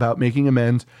him about making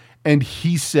amends, and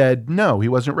he said no, he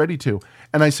wasn't ready to.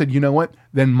 And I said, you know what?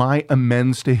 Then my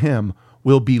amends to him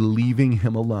will be leaving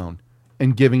him alone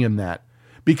and giving him that,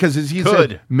 because as he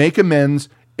said, make amends.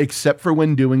 Except for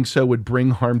when doing so would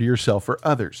bring harm to yourself or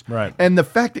others. Right. And the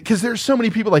fact that, because there's so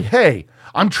many people like, hey,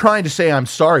 I'm trying to say I'm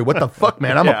sorry. What the fuck,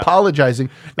 man? I'm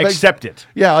apologizing. Accept it.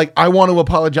 Yeah, like, I want to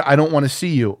apologize. I don't want to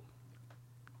see you.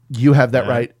 You have that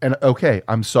right. And okay,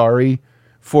 I'm sorry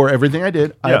for everything I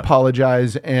did. I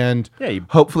apologize. And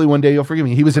hopefully one day you'll forgive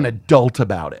me. He was an adult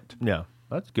about it. Yeah,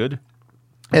 that's good.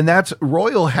 And that's,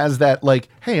 Royal has that, like,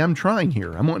 hey, I'm trying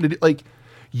here. I'm wanting to do, like,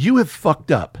 you have fucked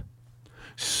up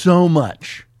so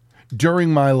much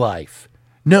during my life.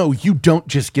 No, you don't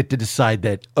just get to decide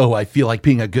that, oh, I feel like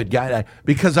being a good guy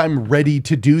because I'm ready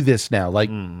to do this now. Like,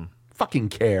 fucking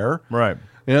care. Right.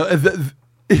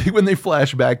 When they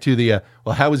flash back to the,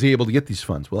 well, how was he able to get these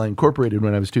funds? Well, I incorporated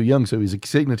when I was too young, so he's a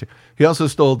signature. He also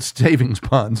stole savings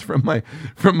bonds from my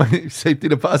safety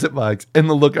deposit box, and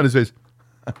the look on his face,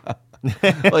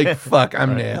 like, fuck,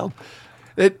 I'm nailed.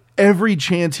 Every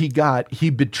chance he got, he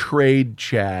betrayed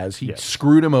Chaz. He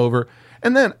screwed him over.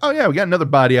 And then, oh yeah, we got another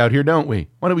body out here, don't we?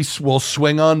 Why don't we'll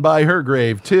swing on by her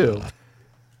grave too?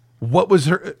 What was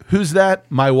her? Who's that?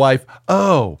 My wife.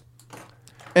 Oh,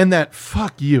 and that,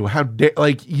 fuck you. How dare?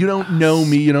 Like, you don't know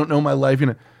me. You don't know my life.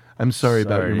 I'm sorry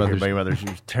about your mother. She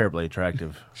was terribly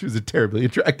attractive. She was a terribly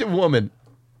attractive woman.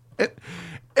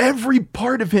 Every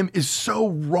part of him is so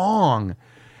wrong.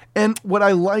 And what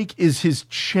I like is his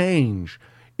change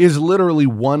is literally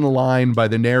one line by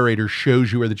the narrator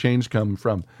shows you where the change come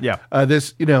from. Yeah.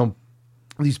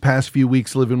 These past few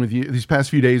weeks living with you, these past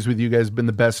few days with you guys have been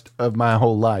the best of my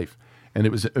whole life. And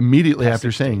it was immediately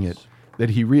after saying it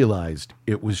that he realized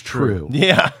it was true.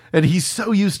 Yeah. And he's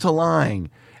so used to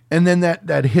lying. And then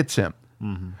that hits him.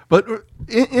 Mm-hmm. But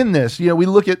in this, we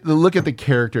look at the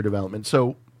character development.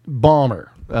 So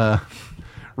Balmer,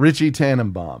 Richie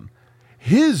Tenenbaum,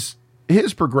 his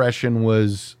progression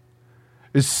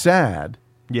is sad.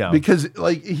 Yeah. Because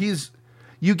like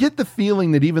you get the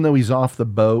feeling that even though he's off the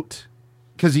boat,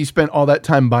 because he spent all that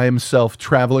time by himself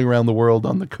traveling around the world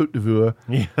on the Côte d'Ivoire.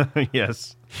 Yeah.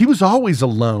 Yes. He was always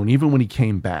alone, even when he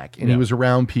came back and he was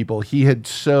around people. He had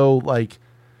so like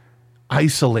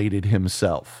isolated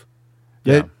himself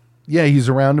that he's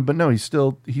around him, but no, he's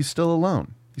still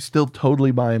alone. He's still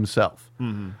totally by himself.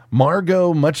 Mm-hmm.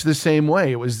 Margot, much the same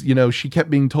way. It was, she kept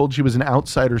being told she was an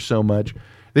outsider so much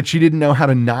that she didn't know how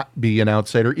to not be an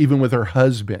outsider, even with her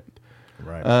husband.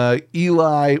 Right.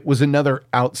 Eli was another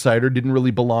outsider, didn't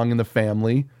really belong in the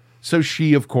family. So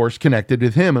she, of course, connected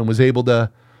with him and was able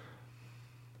to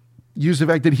use the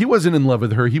fact that he wasn't in love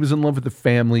with her. He was in love with the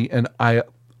family, and I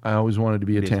always wanted to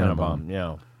be a Tenenbaum.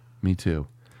 Yeah. Me too.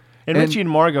 And Richie and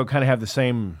Margot kind of have the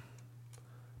same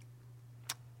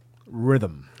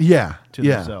rhythm to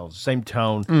themselves, same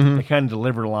tone. Mm-hmm. They kind of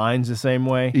deliver lines the same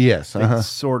way. Yes. They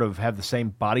sort of have the same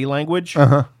body language.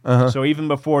 So even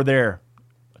before they're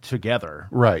together,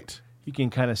 right, you can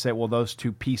kind of say, well, those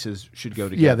two pieces should go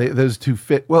together. Yeah, those two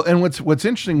fit well. And what's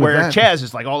interesting with that, Chaz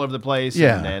is like all over the place.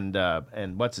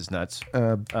 And what's his nuts?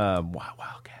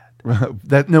 Wildcat.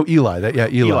 Eli.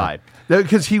 Eli.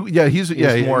 Because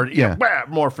he's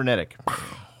more frenetic.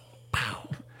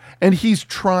 And he's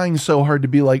trying so hard to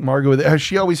be like Margot.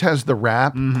 She always has the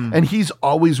wrap, and he's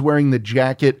always wearing the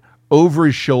jacket over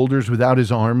his shoulders without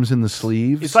his arms in the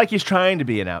sleeves. It's like he's trying to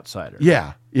be an outsider.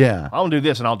 Yeah. I'll do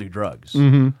this and I'll do drugs.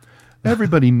 Mm-hmm.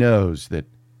 Everybody knows that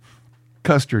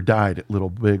Custer died at Little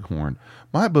Bighorn.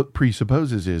 My book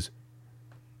presupposes is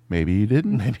maybe he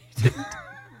didn't. Maybe he didn't.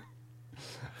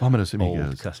 Vomitus amigos.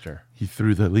 Old Custer. He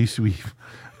threw the loose weave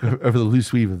over the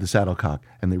loose weave of the saddlecock,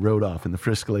 and they rode off in the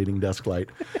friscalating dusklight.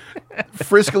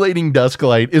 Friscalating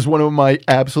dusklight is one of my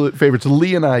absolute favorites.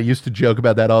 Lee and I used to joke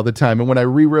about that all the time. And when I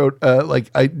rewrote,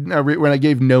 when I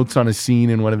gave notes on a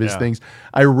scene in one of his things,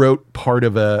 I wrote part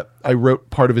of a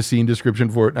scene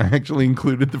description for it, and I actually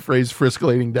included the phrase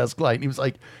 "friscalating dusklight." And he was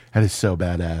like, "That is so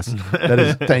badass. That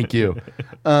is, thank you."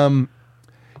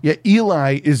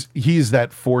 Eli he's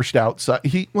that forced outside.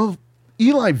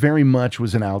 Eli very much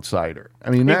was an outsider. I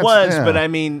mean, but I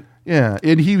mean,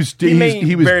 and he was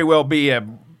very well be a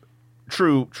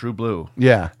true blue.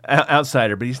 Yeah.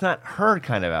 Outsider, but he's not her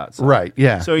kind of outsider. Right,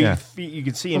 yeah. So yeah. you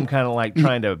can see him kind of like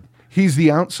trying to... He's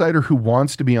the outsider who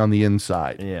wants to be on the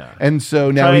inside. Yeah. And so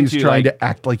now he's trying to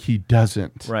act like he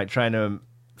doesn't. Right, trying to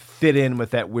fit in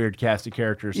with that weird cast of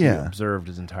characters he observed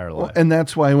his entire life. Well, and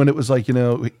that's why when it was like,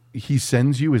 he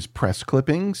sends you his press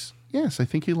clippings, yes, I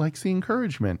think he likes the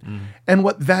encouragement. And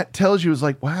what that tells you is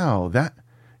like, wow, that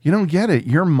you don't get it.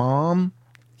 Your mom,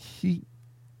 he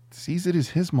sees it as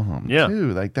his mom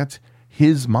too. Like that's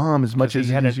his mom as much as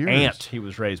he had it is an yours. aunt he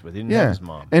was raised with. He didn't have his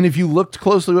mom. And if you looked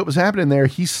closely what was happening there,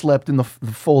 he slept in the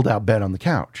fold-out bed on the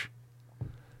couch.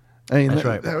 I mean, That's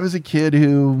right. That was a kid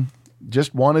who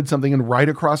just wanted something, and right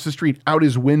across the street, out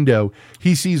his window,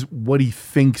 he sees what he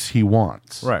thinks he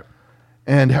wants. Right.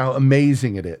 And how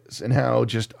amazing it is, and how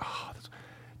just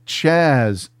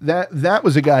Chaz, that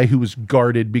was a guy who was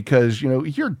guarded because,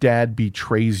 your dad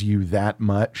betrays you that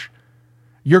much.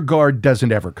 Your guard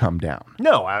doesn't ever come down.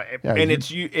 No,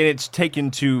 it's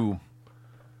taken to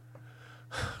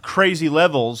crazy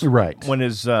levels, right? When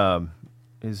his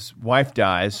wife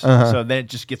dies, so then it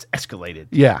just gets escalated.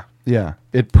 Yeah.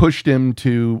 It pushed him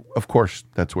to, of course,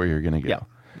 that's where you're going to go.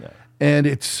 Yeah. And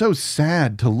it's so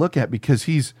sad to look at because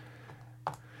his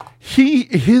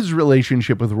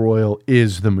relationship with Royal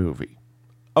is the movie.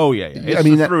 Oh yeah. It's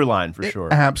the through line for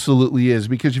sure. Absolutely is,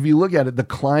 because if you look at it, the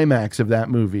climax of that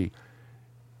movie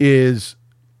is,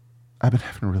 I've been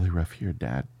having a really rough year,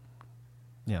 Dad.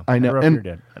 Yeah, I know.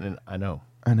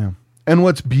 I know. And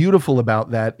what's beautiful about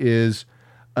that is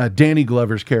Danny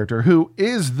Glover's character, who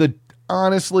is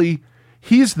honestly,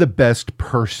 he's the best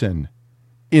person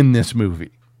in this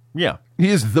movie. Yeah. He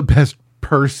is the best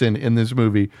person in this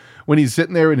movie. When he's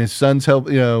sitting there and his son's help,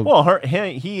 Well,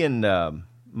 he and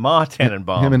Ma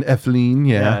Tenenbaum. Him and Etheline,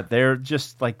 yeah. They're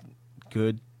just like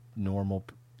good,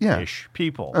 normal-ish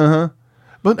people. Uh-huh.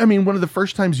 But, I mean, one of the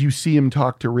first times you see him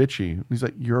talk to Richie, he's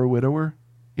like, "You're a widower?"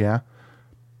 "Yeah."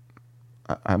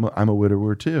 I'm a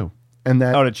widower, too. And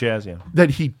that... Oh, to Chaz, yeah. That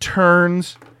he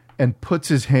turns and puts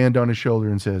his hand on his shoulder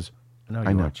and says,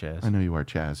 I know, Chaz. I know you are,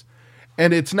 Chaz.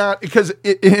 And it's not... Because...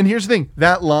 and here's the thing.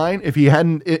 That line, if he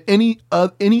hadn't... Any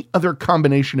other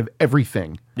combination of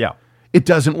everything... Yeah. It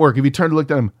doesn't work. If he turned and looked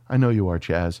at him, "I know you are,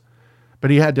 Chaz." But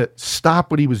he had to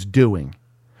stop what he was doing,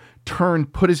 turn,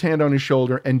 put his hand on his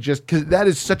shoulder, and just... Because that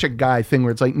is such a guy thing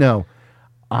where it's like, no,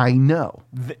 I know.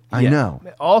 I know.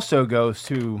 It also goes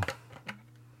to...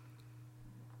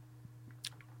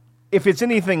 If it's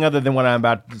anything other than what I'm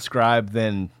about to describe,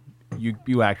 then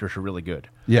you actors are really good.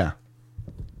 Yeah.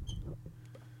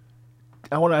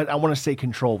 I want to say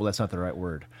control, but that's not the right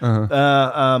word.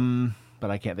 Uh-huh. But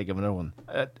I can't think of another one.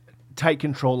 Tight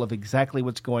control of exactly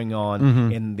what's going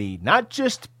on in the not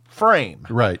just frame,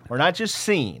 right, or not just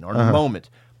scene or moment,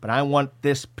 but I want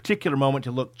this particular moment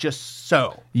to look just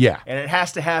so. Yeah. And it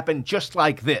has to happen just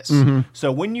like this.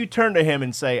 So when you turn to him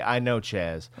and say, "I know,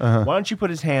 Chaz," why don't you put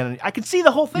his hand... I can see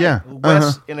the whole thing. Yeah.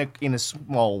 Wes, in a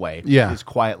small way. Yeah. His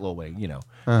quiet little way, put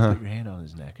your hand on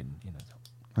his neck and,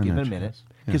 give it a minute.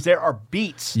 Because there are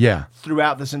beats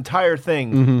throughout this entire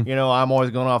thing. I'm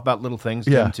always going off about little things,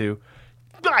 Tim, too.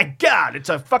 My God, it's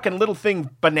a fucking little thing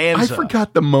bonanza. I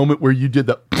forgot the moment where you did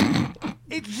the...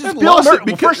 It's just Bill Murray.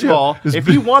 Well, first of all, if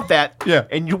you want that,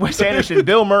 and you're Wes Anderson,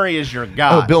 Bill Murray is your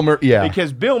guy. Oh, Bill Murray, yeah.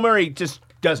 Because Bill Murray just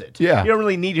does it. Yeah. You don't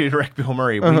really need to direct Bill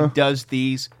Murray when he does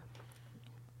these.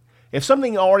 If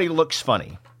something already looks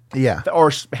funny,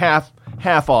 or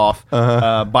half off,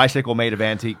 bicycle made of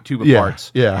antique tuba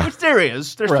parts, which there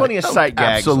is. There's plenty of sight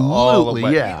gags.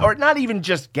 Absolutely, or not even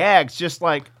just gags, just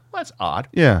like, well, that's odd.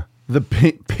 Yeah. The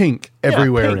pink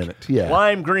everywhere in it. Yeah.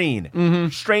 Lime green.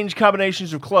 Strange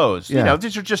combinations of clothes.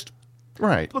 These are just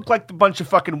look like a bunch of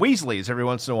fucking Weasleys every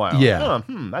once in a while. Yeah.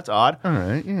 That's odd. All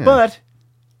right, yeah. But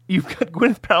you've got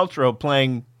Gwyneth Paltrow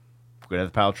playing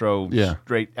Gwyneth Paltrow,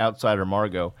 straight outsider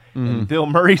Margot, and Bill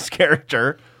Murray's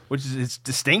character, which is his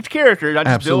distinct character, not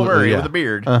just Bill Murray with a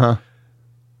beard.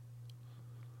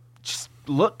 Just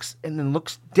looks and then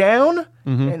looks down,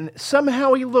 and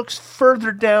somehow he looks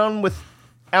further down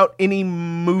without any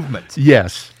movement.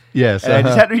 Yes. And I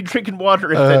just had to be drinking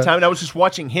water at that time, and I was just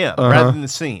watching him rather than the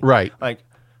scene. Right. Like,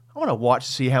 I want to watch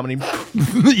to see how many...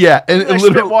 Yeah, and it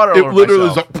literally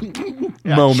was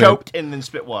a moment. Choked and then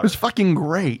spit water. It was fucking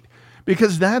great,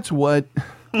 because that's what...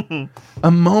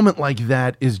 a moment like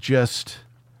that is just...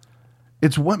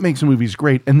 It's what makes movies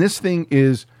great. And this thing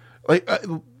is... like.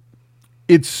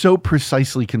 it's so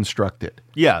precisely constructed.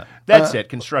 Yeah, that's it.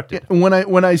 Constructed. When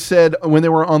I said when they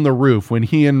were on the roof, when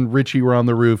he and Richie were on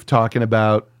the roof talking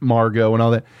about Margot and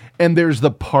all that, and there's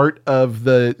the part of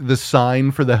the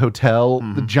sign for the hotel,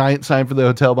 the giant sign for the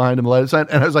hotel behind him, the letter sign,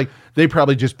 and I was like, they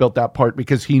probably just built that part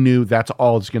because he knew that's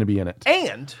all that's going to be in it.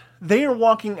 And they are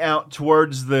walking out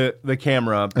towards the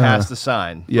camera past the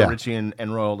sign for Richie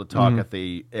and Royal to talk at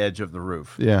the edge of the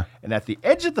roof. Yeah. And at the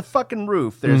edge of the fucking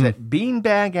roof, there's that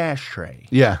beanbag ashtray.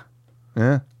 Yeah.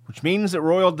 Yeah. Which means that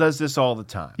Royal does this all the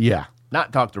time. Yeah.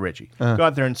 Not talk to Richie. Go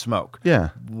out there and smoke. Yeah.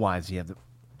 Why does he have the...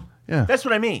 Yeah. That's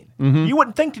what I mean. You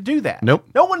wouldn't think to do that. Nope.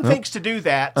 No one thinks to do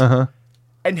that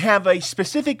and have a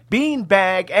specific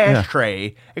beanbag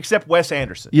ashtray except Wes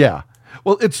Anderson. Yeah.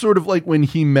 Well, it's sort of like when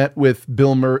he met with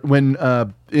Bill Murray, when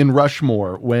in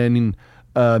Rushmore, when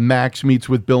Max meets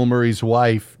with Bill Murray's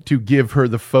wife to give her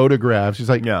the photographs. He's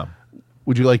like,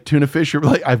 would you like tuna fish? Or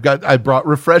like, I brought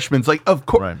refreshments. Like, of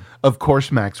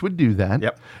course, Max would do that.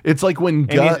 Yep. It's like when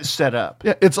Gus he's set up.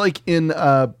 Yeah, it's like in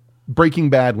Breaking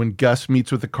Bad when Gus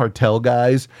meets with the cartel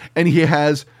guys and he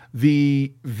has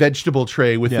the vegetable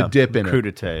tray with the dip in it.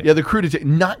 Crudité. Yeah, the crudité.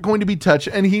 Not going to be touched.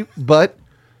 But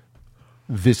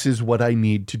this is what I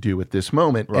need to do at this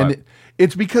moment. Right. And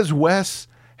it's because Wes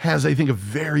has, I think, a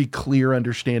very clear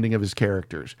understanding of his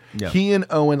characters. Yeah. He and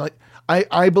Owen,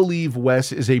 I believe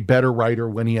Wes is a better writer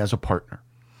when he has a partner.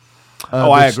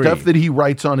 I agree. Stuff that he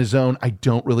writes on his own, I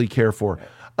don't really care for.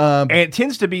 And it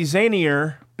tends to be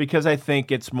zanier because I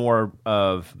think it's more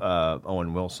of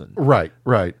Owen Wilson. Right.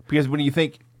 Because when you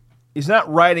think he's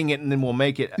not writing it and then we'll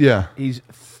make it, he's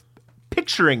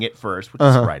picturing it first, which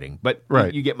is writing. But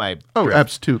you get my drift.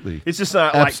 Absolutely. It's just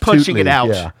not like punching it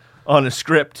out on a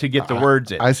script to get the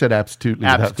words in. I said absolutely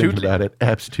without thinking about it.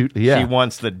 Absolutely, yeah. She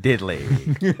wants the diddly.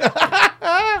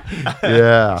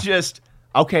 Yeah. Just,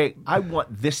 okay, I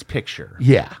want this picture.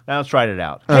 Yeah. Now let's write it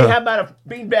out. Hey, how about a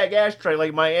beanbag ashtray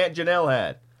like my Aunt Janelle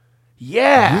had?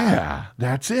 Yeah,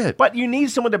 that's it. But you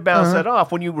need someone to bounce that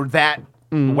off when you were that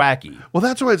wacky. Well,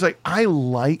 that's why it's like,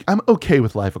 I'm okay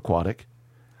with Life Aquatic.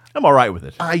 I'm all right with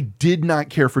it. I did not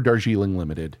care for Darjeeling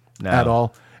Limited at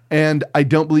all. And I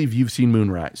don't believe you've seen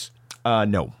Moonrise.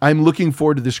 No. I'm looking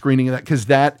forward to the screening of that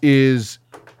because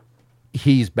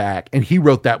he's back. And he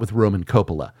wrote that with Roman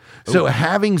Coppola. So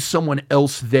having someone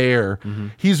else there,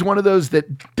 he's one of those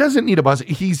that doesn't need a boss.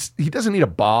 He doesn't need a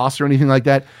boss or anything like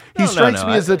that. He strikes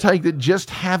me as the type that just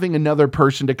having another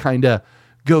person to kind of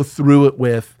go through it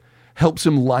with helps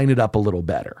him line it up a little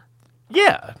better.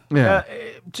 Yeah.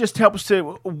 It just helps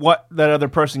to what that other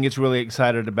person gets really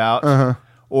excited about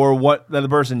or what the other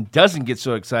person doesn't get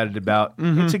so excited about.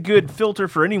 It's a good filter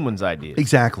for anyone's ideas.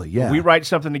 Exactly, yeah. When we write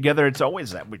something together, it's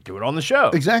always that. We do it on the show.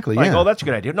 Exactly, like, yeah. Oh, that's a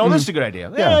good idea. No, this is a good idea.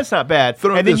 Yeah, that's not bad.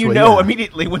 Throw it and then this you way, know yeah.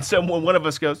 immediately when one of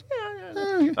us goes,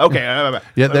 okay,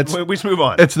 yeah, we just move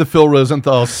on. It's the Phil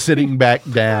Rosenthal sitting back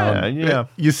down. Yeah.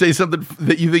 You say something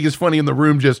that you think is funny in the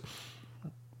room, just...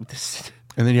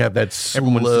 And then you have that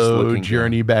slow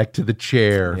journey back to the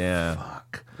chair. Yeah.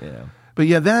 Fuck. Yeah. But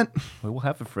yeah, that... We'll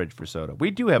have a fridge for soda.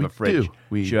 We do have a fridge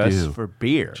just for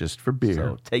beer. Just for beer.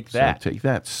 So take that. Take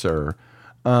that, sir.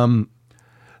 But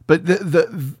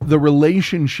the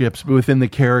relationships within the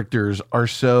characters are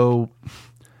so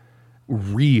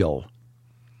real.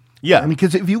 Yeah. I mean,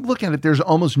 because if you look at it, there's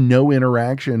almost no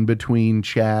interaction between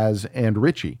Chaz and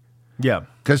Richie. Yeah.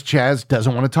 Because Chaz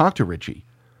doesn't want to talk to Richie.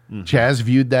 Chaz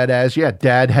viewed that as,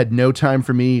 Dad had no time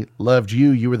for me, loved you,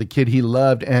 you were the kid he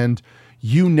loved, and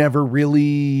you never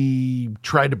really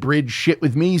tried to bridge shit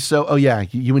with me, so,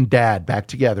 you and Dad back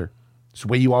together. It's the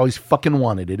way you always fucking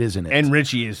wanted it, isn't it? And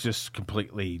Richie is just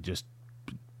completely just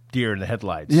deer in the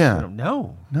headlights. Yeah.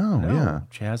 No.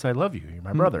 Chaz, I love you. You're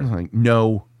my brother. Like,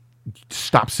 no,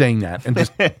 stop saying that. And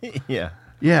just, yeah.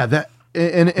 Yeah, that...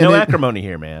 And no acrimony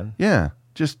here, man. Yeah.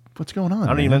 Just what's going on? I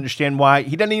don't even understand why.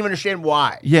 He doesn't even understand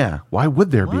why. Yeah. Why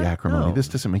would there be acrimony? No. This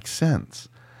doesn't make sense.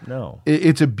 No.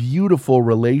 It's a beautiful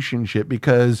relationship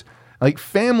because, like,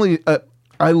 family.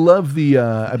 I love the.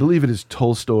 I believe it is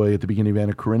Tolstoy at the beginning of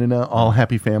Anna Karenina. All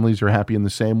happy families are happy in the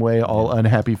same way. All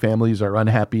unhappy families are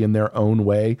unhappy in their own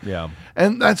way. Yeah.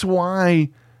 And that's why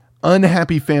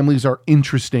unhappy families are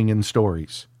interesting in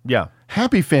stories. Yeah.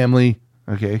 Happy family.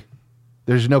 Okay.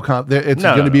 There's no it's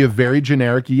going to be a very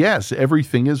generic, yes,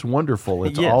 everything is wonderful.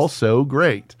 It's all so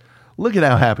great. Look at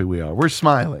how happy we are. We're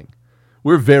smiling.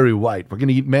 We're very white. We're going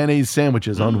to eat mayonnaise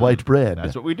sandwiches on white bread.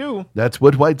 That's what we do. That's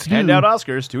what whites do. Hand out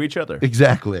Oscars to each other.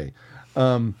 Exactly.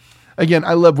 Again,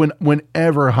 I love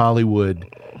whenever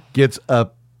Hollywood gets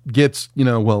gets,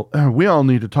 we all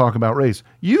need to talk about race.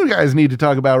 You guys need to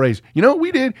talk about race. You know what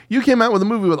we did? You came out with a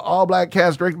movie with all black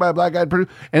cast, directed by a black guy, and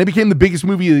it became the biggest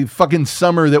movie of the fucking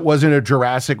summer that wasn't a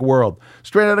Jurassic World.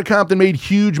 Straight Outta Compton made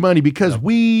huge money because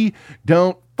we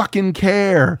don't fucking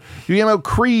care.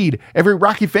 Creed, every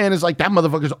Rocky fan is like, that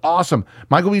motherfucker's awesome.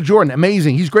 Michael B. Jordan,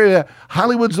 amazing. He's great.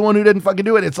 Hollywood's the one who didn't fucking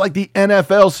do it. It's like the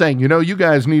NFL saying, you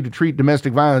guys need to treat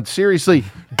domestic violence seriously.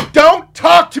 Don't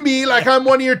talk to me like I'm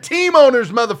one of your team owners,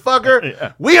 motherfucker.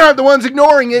 Yeah. We aren't the ones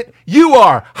ignoring it. You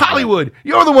are. Hollywood,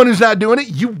 you're the one who's not doing it.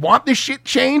 You want this shit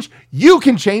changed? You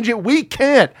can change it. We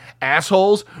can't.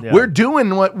 Assholes. Yeah. We're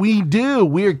doing what we do.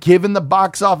 We're giving the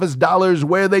box office dollars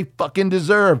where they fucking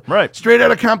deserve. Right. Straight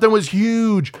Outta Compton was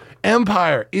huge.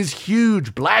 Empire is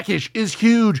huge. Blackish is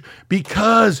huge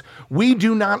because we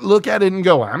do not look at it and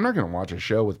go, I'm not going to watch a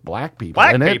show with black people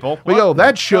in it. We go,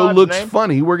 that show looks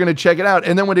funny. We're going to check it out.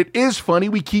 And then when it is funny,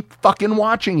 we keep fucking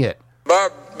watching it.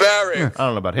 Barbaric. I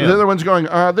don't know about him. The other one's going,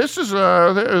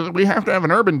 we have to have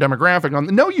an urban demographic on.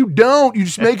 No, you don't. You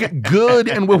just make it good,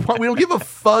 and we don't give a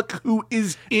fuck who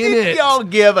is in it. Y'all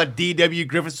give a D.W.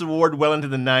 Griffiths Award well into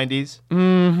the 90s?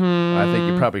 Mm-hmm. I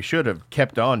think you probably should have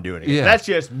kept on doing it. Yeah. That's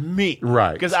just me.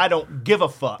 Right. Because I don't give a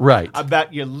fuck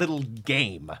about your little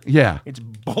game. Yeah. It's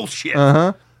bullshit.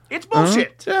 Uh-huh. It's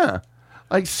bullshit. Yeah.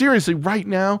 Like, seriously, right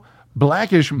now,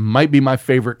 Blackish might be my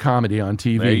favorite comedy on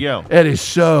TV. There you go. It is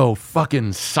so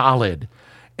fucking solid.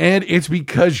 And it's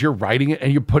because you're writing it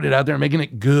and you put it out there and making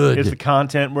it good. Is the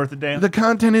content worth a damn? The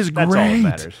content is great. That's all that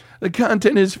matters. The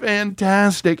content is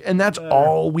fantastic. And that's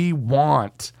all we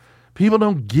want. People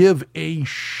don't give a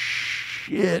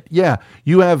shit. Yeah.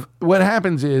 What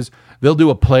happens is they'll do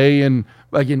a play in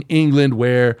England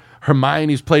where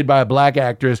Hermione's played by a black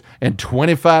actress and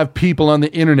 25 people on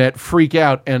the internet freak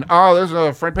out and, there's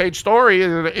a front page story.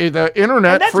 The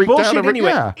internet freaked out. That's bullshit anyway.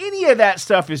 Yeah. Any of that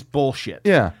stuff is bullshit.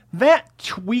 Yeah. That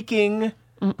tweaking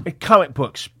comic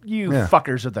books, you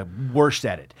fuckers are the worst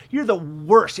at it. You're the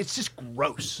worst. It's just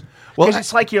gross. Because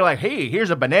it's like you're like, hey,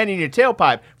 here's a banana in your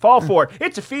tailpipe. Fall for it.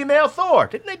 It's a female Thor.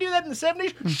 Didn't they do that in the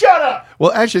 70s? Shut up!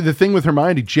 Well, actually, the thing with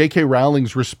Hermione, J.K.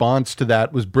 Rowling's response to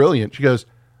that was brilliant. She goes,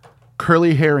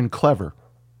 curly hair and clever.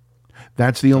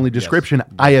 That's the only description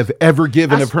I have ever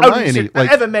given of Hermione.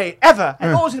 Ever made, ever.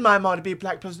 And always in my mind to be a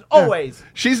black person. Always.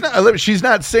 She's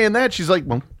not saying that. She's like,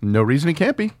 well, no reason he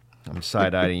can't be. I'm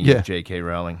side-eyeing you, J.K.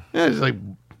 Rowling. Yeah, she's like,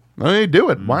 okay, do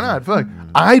it. Why not? Fuck.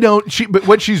 I don't. But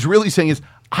what she's really saying is,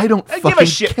 I don't fucking give a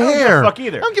shit. care. I don't give a fuck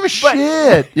either. I don't give a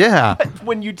shit. Yeah. But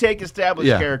when you take established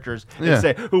characters and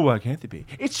say, why can't they be?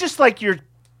 It's just like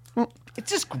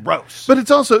it's just gross. But it's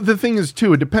also, the thing is,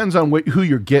 too, it depends on who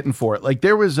you're getting for it. Like,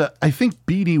 there was I think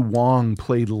B.D. Wong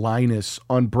played Linus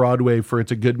on Broadway for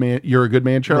It's a Good Man, You're a Good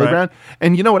Man, Charlie Brown.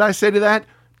 And you know what I say to that?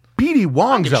 B.D.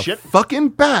 Wong's a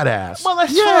fucking badass. Well,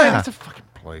 that's fine. It's a fucking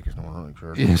play because no one really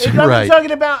cares. Yes, I'm right.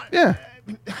 talking about... Yeah.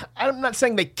 I'm not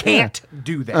saying they can't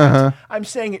do that. I'm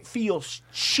saying it feels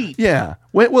cheap. Yeah.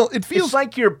 Well, it feels it's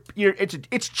like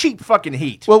it's cheap fucking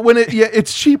heat. Well,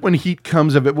 it's cheap when heat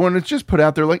comes of it. When it's just put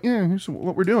out there, like, here's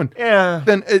what we're doing. Yeah.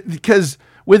 Then because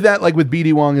with that, like with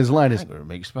B.D. Wong as Linus,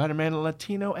 make Spider-Man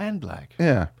Latino and black.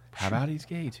 Yeah. How about he's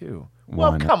gay too?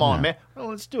 Well, come on, man. Well,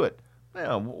 let's do it.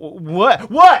 Yeah,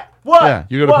 what? Yeah,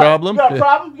 you got a problem? You got a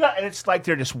problem? And it's like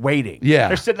they're just waiting. Yeah.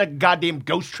 They're sitting like a goddamn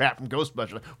ghost trap from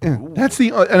Ghostbusters. Like, that's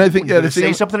and I think that's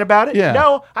say something about it? Yeah.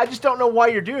 No, I just don't know why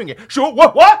you're doing it. Sure,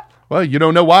 what? Well, you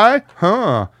don't know why?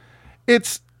 Huh.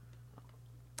 It's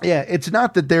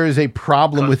not that there is a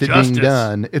problem with it being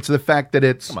done. It's the fact that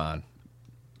it's... Come on.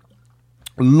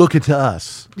 Look at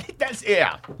us.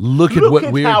 Look at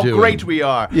what we're how doing. Great we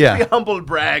are. Yeah. We humble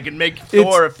brag and make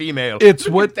Thor a female. It's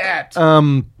Look at that.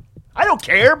 I don't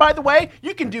care, by the way.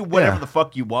 You can do whatever the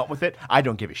fuck you want with it. I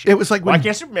don't give a shit. It was like why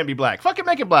can't Superman be black? Fucking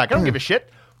make it black. I don't give a shit.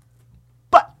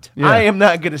 But I am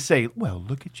not going to say, well,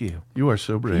 look at you. You are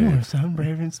so brave. You are so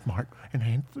brave and smart and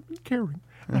handsome and caring.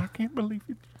 And I can't believe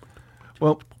it.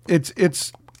 Well, it's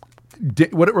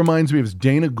what it reminds me of is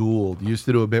Dana Gould used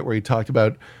to do a bit where he talked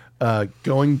about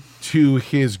going to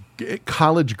his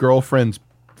college girlfriend's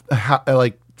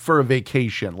like for a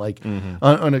vacation, like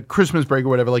on a Christmas break or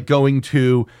whatever, like going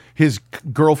to his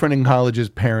girlfriend in college's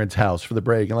parents' house for the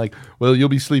break. And like, well, you'll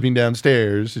be sleeping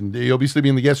downstairs and you'll be sleeping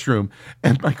in the guest room.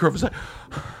 And my girlfriend's like,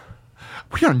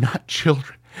 we are not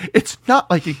children. It's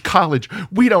not like in college.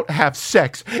 We don't have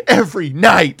sex every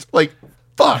night. Like,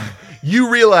 fuck.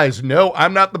 You realize, no,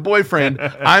 I'm not the boyfriend.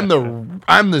 I'm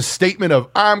the statement of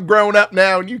I'm grown up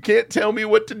now and you can't tell me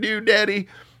what to do, daddy.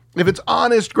 If it's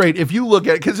honest, great. If you look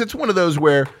at it, because it's one of those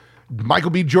where Michael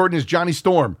B. Jordan is Johnny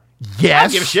Storm. Yes. I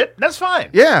don't give a shit. That's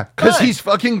fine. Yeah, because Fine. he's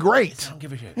fucking great. I don't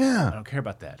give a shit. Yeah. I don't care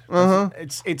about that. Uh-huh.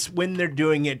 It's when they're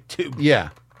doing it to Yeah.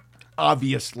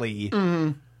 obviously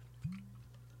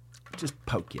just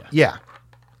poke you. Yeah.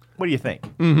 What do you think?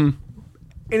 Mm-hmm.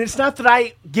 And it's not that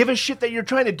I give a shit that you're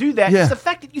trying to do that. Yeah. It's the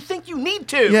fact that you think you need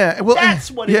to. Yeah, well,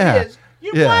 that's what yeah. it is.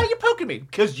 Yeah. Why are you poking me?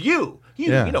 Because you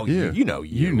know you. You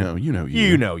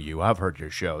know you. I've heard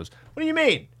your shows. What do you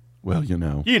mean? Well, you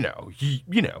know. You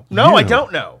know. No, I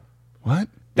don't know. What?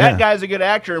 That Yeah. guy's a good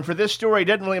actor, and for this story, it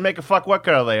doesn't really make a fuck what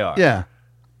color they are. Yeah.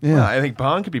 Yeah. Well, I think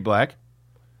Bond could be black.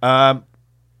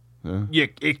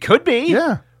 It could be.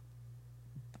 Yeah.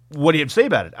 What do you have to say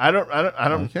about it? I don't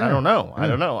know. Yeah. I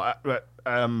don't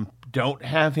know. Don't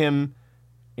have him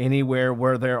anywhere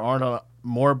where there aren't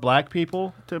more black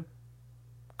people to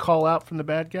call out from the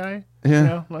bad guy.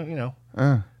 Yeah.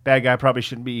 Bad guy probably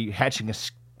shouldn't be hatching a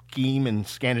scheme in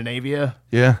Scandinavia.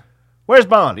 Yeah. Where's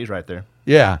Bond? He's right there.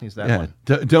 Yeah. He's that one.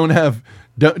 Don't have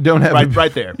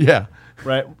Right there. Yeah.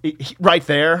 Right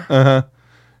there.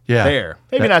 Yeah. There.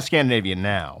 Maybe not Scandinavia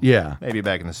now. Yeah. Maybe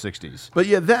back in the 60s. But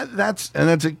yeah, that's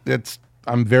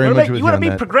I'm very much with You you want on to be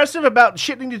that. progressive about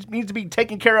shit needs to be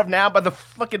taken care of now by the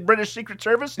fucking British Secret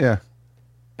Service? Yeah.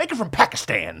 Make it from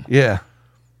Pakistan. Yeah.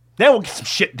 Then we'll get some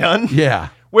shit done. Yeah.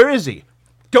 Where is he?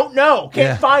 Don't know. Can't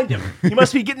Yeah. find him. He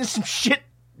must be getting some shit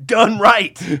done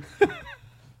right.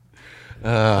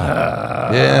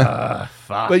 Yeah.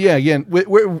 Fuck. But yeah, again,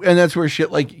 and that's where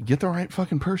shit like get the right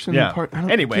fucking person. Yeah. In part. I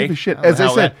don't Anyway, give a shit. I don't As know I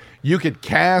how said, that- you could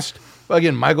cast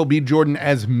again Michael B. Jordan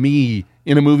as me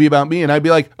in a movie about me, and I'd be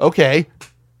like, okay.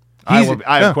 I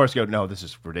Yeah. of course go, no, this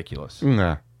is ridiculous.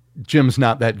 Nah. Jim's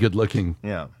not that good looking.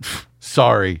 Yeah.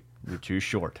 Sorry. You're too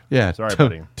short. Yeah. Sorry,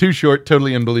 buddy. Too short.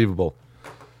 Totally unbelievable.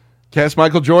 Cast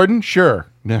Michael Jordan? Sure.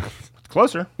 No.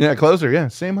 Closer. Yeah, closer. Yeah,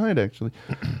 same height actually.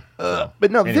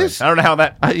 But no, Anyways, this. I don't know how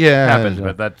that Yeah, happened, yeah.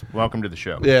 but that's welcome to the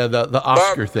show. Yeah, the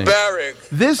Oscar thing.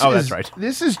 This Oh, is that's right.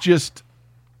 This is just.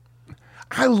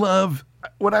 I love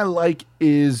what I like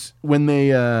is when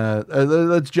they.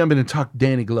 Let's jump in and talk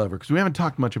Danny Glover because we haven't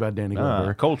talked much about Danny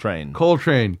Glover. Coltrane.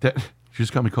 Coltrane. Did you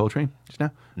just call me Coltrane just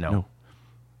now? No.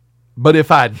 But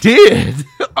if I did,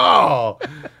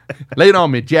 lay it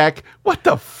on me, Jack. What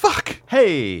the fuck?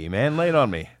 Hey, man, lay it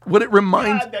on me. What it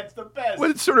reminds. God, that's the best.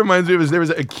 What it sort of reminds me of is there was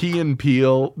a Key and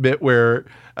Peele bit where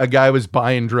a guy was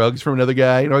buying drugs from another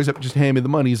guy, and always just hand me the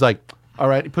money. He's like, all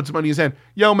right, he puts the money in his hand.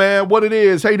 Yo, man, what it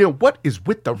is? How you doing? What is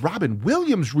with the Robin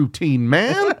Williams routine,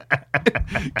 man?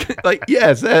 Like,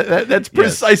 yes, that's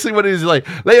precisely what it is. Like,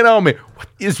 lay it on me. What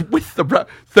is with the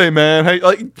thing, man? Hey,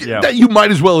 like, that, you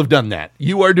might as well have done that.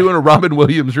 You are doing a Robin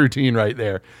Williams routine right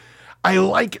there. I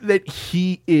like that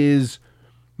he is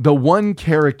the one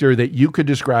character that you could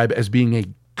describe as being a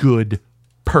good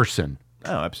person.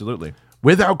 Oh, absolutely.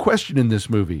 Without question in this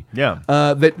movie. Yeah.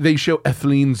 That they show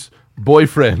Ethleen's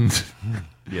boyfriend.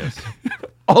 Yes.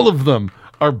 All of them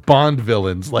are Bond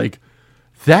villains. Like,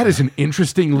 that is an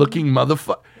interesting looking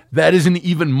motherfucker. That is an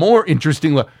even more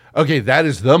interesting look. Okay, that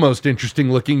is the most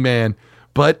interesting looking man.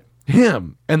 But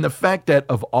him, and the fact that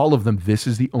of all of them, this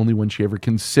is the only one she ever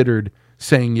considered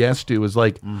saying yes to is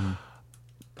like,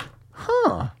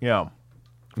 huh. Yeah.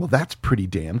 Well, that's pretty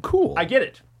damn cool. I get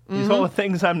it. These are all the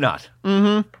things I'm not.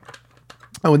 Oh,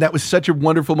 and that was such a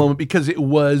wonderful moment because it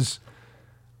was,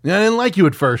 I didn't like you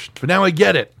at first, but now I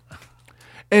get it.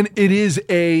 And it is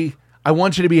I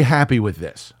want you to be happy with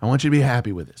this. I want you to be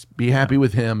happy with this. Be happy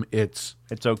with him. It's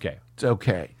okay. It's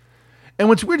okay. And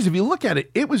what's weird is if you look at it,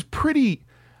 it was pretty,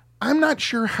 I'm not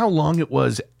sure how long it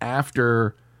was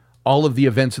after all of the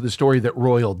events of the story that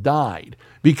Royal died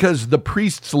because the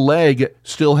priest's leg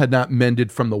still had not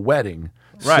mended from the wedding.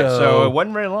 Right, so it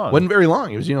wasn't very long. Wasn't very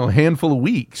long. It was, a handful of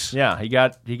weeks. Yeah, he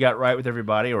got right with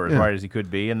everybody, or as right as he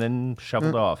could be, and then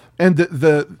shuffled off.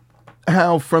 And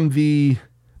how from the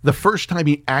first time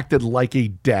he acted like a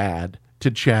dad to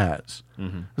Chaz,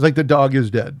 it was like the dog is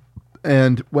dead,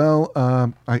 and well,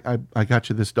 I got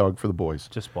you this dog for the boys.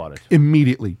 Just bought it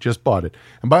immediately. Just bought it.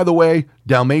 And by the way,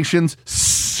 Dalmatians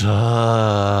suck.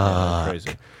 Yeah,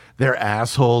 crazy. They're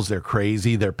assholes. They're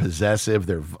crazy. They're possessive.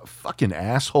 They're fucking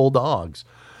asshole dogs.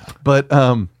 But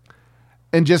and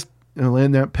just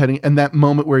laying there petting, and that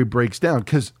moment where he breaks down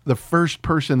because the first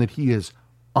person that he is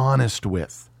honest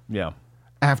with,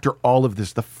 after all of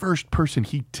this, the first person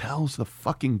he tells the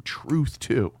fucking truth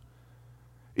to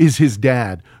is his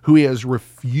dad, who he has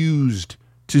refused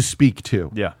to speak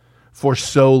to, for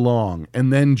so long,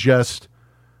 and then just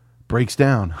breaks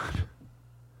down.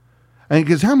 And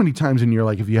because how many times in your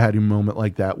life have you had a moment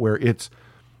like that where it's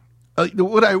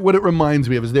what it reminds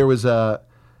me of is there was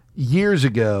years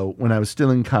ago when I was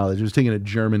still in college, I was taking a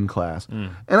German class,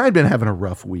 and I'd been having a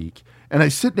rough week. And I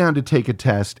sit down to take a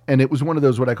test, and it was one of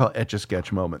those what I call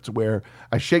etch-a-sketch moments where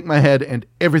I shake my head and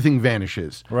everything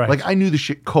vanishes. Right. Like I knew the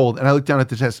shit cold, and I looked down at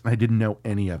the test, and I didn't know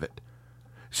any of it.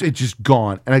 So it's just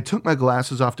gone. And I took my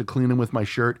glasses off to clean them with my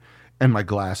shirt, and my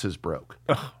glasses broke.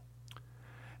 Ugh.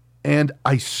 And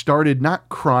I started not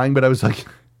crying, but I was like,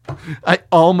 I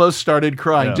almost started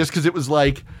crying just because it was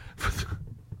like,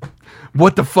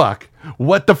 what the fuck?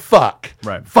 What the fuck?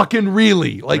 Right. Fucking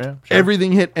really. Like sure.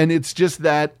 everything hit. And it's just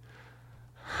that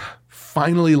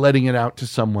finally letting it out to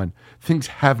someone. Things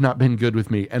have not been good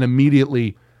with me. And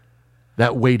immediately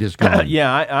that weight is gone.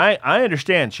 Yeah, I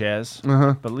understand, Chaz.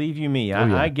 Uh-huh. Believe you me,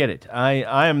 yeah. I get it.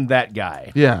 I am that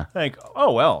guy. Yeah. Like,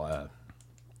 oh, well,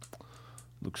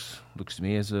 looks to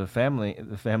me as the family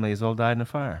has all died in a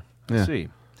fire. Let's see.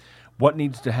 What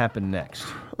needs to happen next?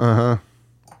 Uh-huh.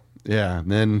 Yeah,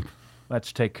 and then...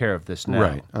 Let's take care of this now.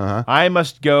 Right. Uh-huh. I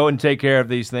must go and take care of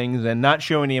these things and not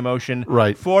show any emotion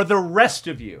for the rest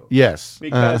of you. Yes.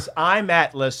 Because I'm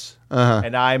Atlas,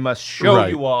 and I must show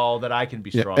you all that I can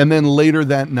be strong. And then later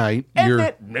that night,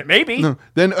 maybe. No,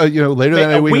 then, later that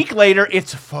night... A week later,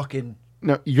 it's fucking...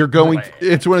 No, you're going...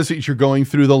 It's one of the... You're going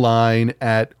through the line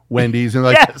at Wendy's, and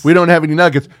like, Yes. we don't have any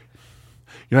nuggets.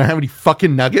 You don't have any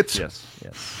fucking nuggets? Yes.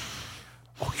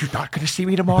 Oh, you're not going to see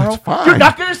me tomorrow? That's fine. You're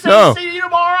not going to see me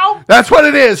tomorrow? That's what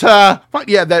it is, huh?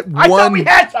 Yeah, that I thought we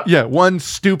had something. Yeah, one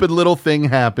stupid little thing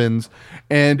happens,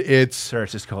 and it's... Sir,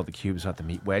 it's just called the cubes, not the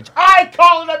meat wedge. I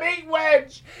call it a meat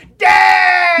wedge!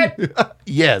 Dad!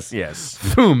 Yes.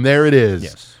 Yes. Boom, there it is.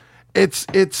 Yes.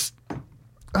 It's...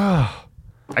 I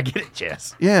get it,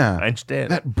 Jess. Yeah. I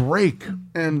understand. That break,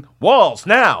 and... Walls,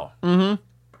 now! Mm-hmm.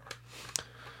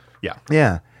 Yeah.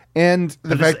 Yeah. And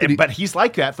the fact that but he's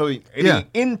like that though in the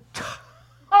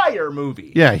entire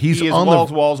movie. Yeah, he is on walls,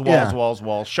 the walls, yeah.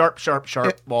 walls, sharp,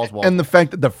 walls. And the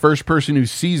fact that the first person who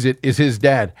sees it is his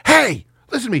dad. Hey,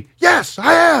 listen to me. Yes,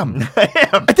 I am.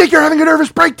 I think you're having a nervous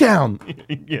breakdown.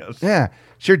 Yes. Yeah.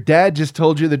 Your dad just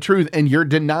told you the truth, and you're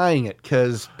denying it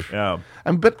because. Yeah.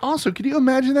 But also, could you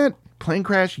imagine that plane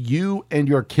crash? You and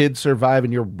your kids survive,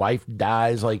 and your wife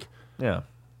dies. Like. Yeah.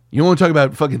 You want to talk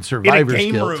about fucking survivor's in a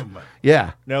game guilt? room.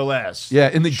 Yeah. No less. Yeah,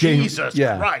 in the game. Jesus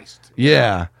yeah. Christ.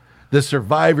 Yeah. The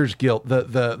survivor's guilt,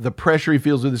 the pressure he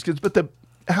feels with his kids, but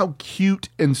how cute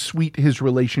and sweet his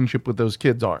relationship with those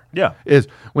kids are. Yeah. Is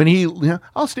when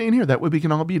I'll stay in here. That way we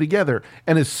can all be together.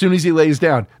 And as soon as he lays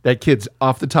down, that kid's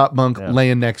off the top bunk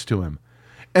laying next to him.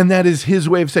 And that is his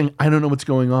way of saying, I don't know what's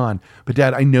going on, but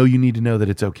Dad, I know you need to know that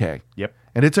it's okay. Yep.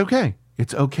 And it's okay.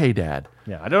 It's okay, Dad.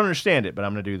 Yeah, I don't understand it, but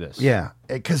I'm going to do this. Yeah,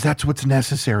 because that's what's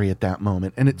necessary at that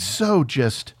moment. And it's so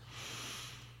just...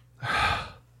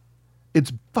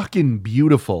 It's fucking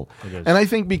beautiful. It is. And I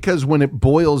think because when it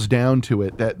boils down to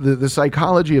it, that the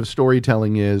psychology of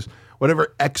storytelling is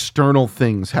whatever external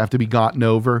things have to be gotten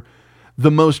over,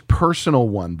 the most personal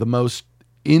one, the most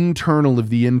internal of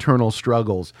the internal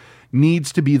struggles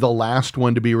needs to be the last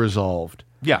one to be resolved.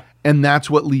 Yeah. And that's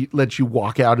what lets you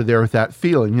walk out of there with that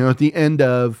feeling. You know, at the end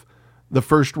of the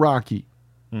first Rocky,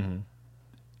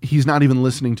 he's not even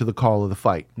listening to the call of the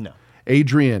fight. No.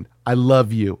 Adrian, I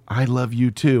love you. I love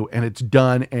you too. And it's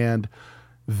done. And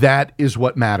that is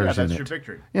what matters in it. That's your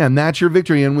victory. Yeah, and that's your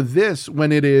victory. And with this,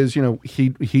 when it is,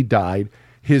 he died,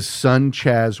 his son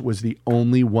Chaz was the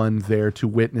only one there to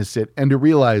witness it and to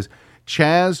realize,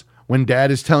 Chaz, when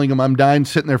Dad is telling him I'm dying,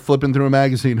 sitting there flipping through a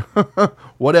magazine,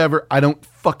 whatever, I don't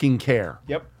fucking care.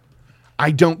 Yep.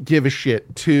 I don't give a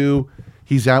shit. Two,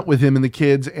 he's out with him and the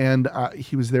kids, and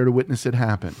he was there to witness it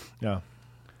happen. Yeah.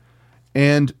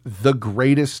 And the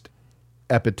greatest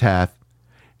epitaph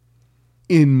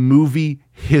in movie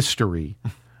history,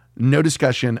 no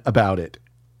discussion about it.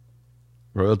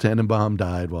 Royal Tenenbaum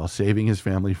died while saving his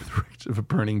family from the wreckage of a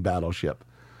burning battleship.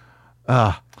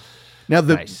 Now,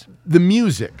 the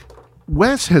music.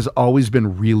 Wes has always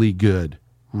been really good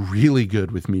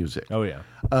with music. Oh,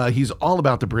 yeah. He's all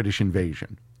about the British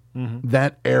invasion,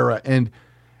 that era. And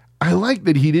I like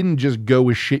that he didn't just go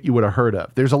with shit you would have heard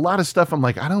of. There's a lot of stuff I'm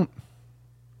like, I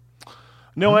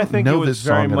think it was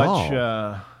very much...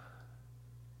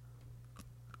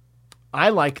 I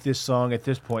like this song at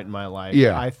this point in my life.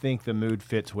 Yeah. I think the mood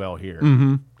fits well here.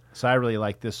 Mm-hmm. So I really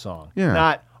like this song. Yeah.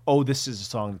 Not, this is a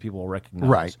song that people will recognize.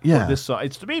 Right, yeah. This song,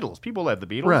 it's the Beatles. People love the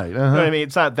Beatles. Right, You know what I mean?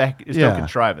 It's not that, it's no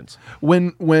contrivance.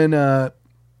 When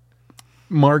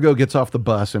Margot gets off the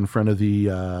bus in front of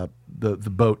the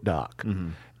boat dock,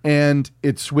 and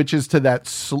it switches to that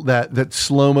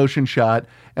slow motion shot,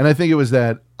 and I think it was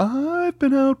that I've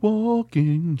been out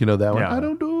walking, that one. Yeah. I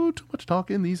don't do too much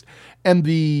talking these, and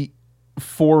the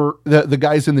for the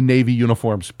guys in the Navy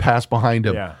uniforms pass behind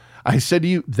him. Yeah. I said to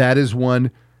you, that is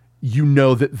one, you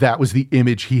know that was the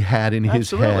image he had in his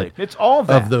head. It's all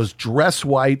that. Of those dress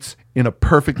whites in a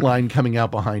perfect line coming out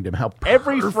behind him. How perfect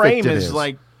every frame it is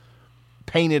like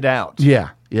painted out. Yeah,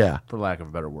 yeah. For lack of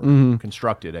a better word.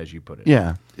 Constructed, as you put it.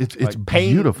 Yeah, it's like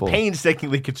beautiful.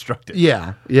 Painstakingly constructed.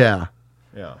 Yeah, yeah.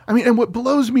 Yeah. I mean, and what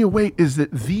blows me away is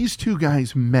that these two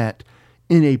guys met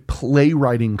in a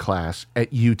playwriting class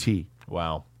at UT.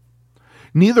 Wow.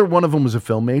 Neither one of them was a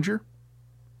film major.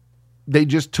 They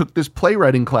just took this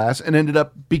playwriting class and ended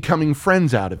up becoming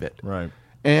friends out of it. Right.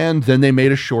 And then they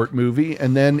made a short movie.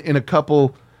 And then in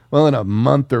a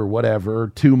month or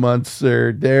whatever, 2 months,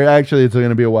 or there, actually it's going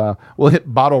to be a while, we'll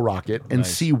hit Bottle Rocket and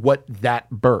see what that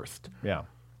birthed. Yeah.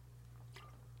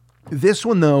 This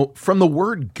one, though, from the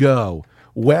word go,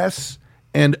 Wes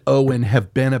and Owen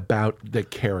have been about the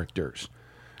characters.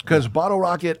 Because Bottle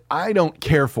Rocket, I don't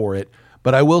care for it,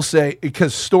 but I will say,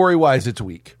 because story-wise, it's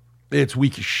weak. It's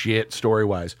weak as shit,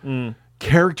 story-wise.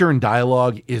 Character and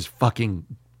dialogue is fucking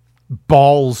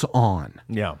balls on.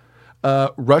 Yeah.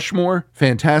 Rushmore,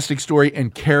 fantastic story,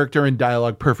 and character and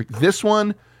dialogue, perfect. This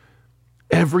one,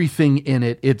 everything in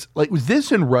it, it's like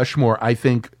this and Rushmore, I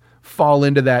think, fall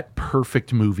into that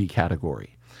perfect movie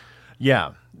category.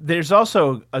 Yeah. There's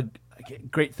also a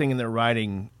great thing in their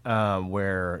writing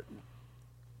where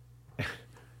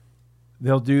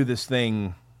they'll do this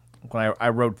thing. When I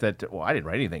wrote that, well, I didn't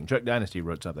write anything. Chuck Dynasty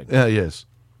wrote something. Yes.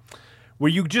 Where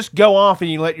you just go off and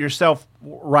you let yourself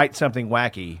write something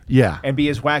wacky. Yeah. And be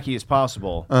as wacky as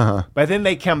possible. Uh-huh. But then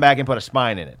they come back and put a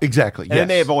spine in it. Exactly. And then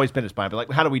they have always been a spine. But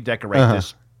like, how do we decorate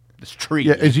this tree?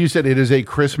 Yeah, as you said, it is a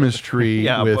Christmas tree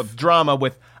with drama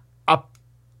with a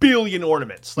billion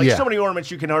ornaments. Like Yeah. so many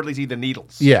ornaments you can hardly see the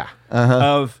needles. Yeah.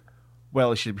 Of,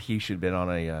 well, he should have been on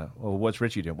a, well, what's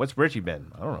Richie doing? What's Richie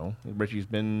been? I don't know. Richie's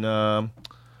been on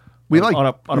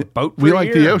a boat for We a like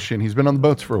year? the ocean. He's been on the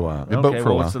boats for a while.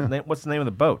 What's the name of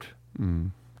the boat?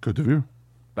 Good to do.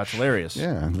 That's hilarious.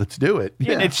 Yeah, let's do it. Yeah.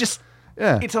 Yeah. And it's just,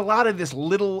 Yeah. it's a lot of this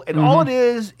little, and all it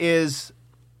is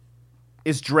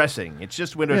dressing. It's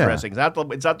just window Yeah. dressing.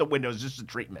 It's not the windows, it's just the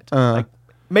treatment. Like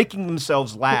making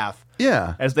themselves laugh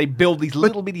Yeah. as they build these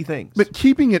little bitty things. But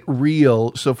keeping it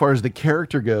real so far as the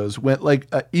character goes, went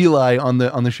like Eli on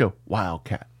the show,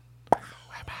 Wildcat.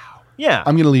 yeah.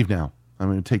 I'm going to leave now. I'm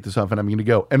going to take this off and I'm going to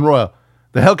go. And Royal,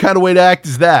 the hell kind of way to act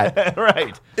is that?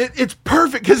 right. It's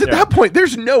perfect because at that point,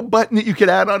 there's no button that you could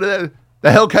add onto that.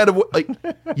 The hell kind of like,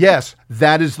 yes,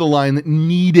 that is the line that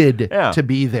needed to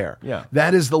be there. Yeah.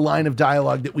 That is the line of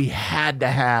dialogue that we had to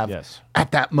have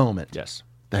at that moment. Yes.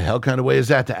 The hell kind of way is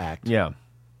that to act? Yeah.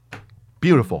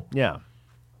 Beautiful. Yeah.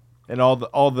 And all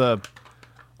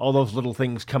those little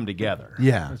things come together.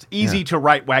 Yeah. It's easy to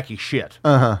write wacky shit.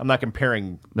 I'm not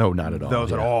comparing No, not at all.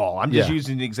 those at Yeah. all. I'm just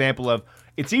using the example of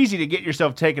it's easy to get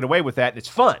yourself taken away with that, and it's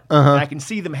fun. And I can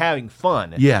see them having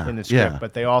fun in the script,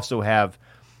 but they also have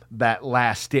that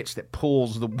last stitch that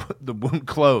pulls the wound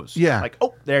closed. Yeah. Like,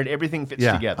 oh, there, everything fits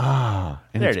together.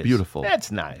 And there it's it is. beautiful.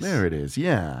 That's nice. There it is.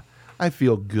 Yeah. I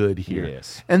feel good here.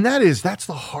 Yes. And that's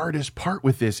the hardest part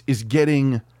with this is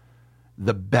getting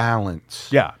the balance.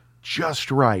 Yeah. Just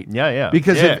right. Yeah.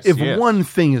 Because Yes, if yes. one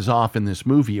thing is off in this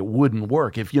movie, it wouldn't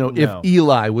work. If if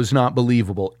Eli was not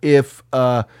believable, if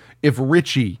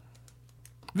Richie,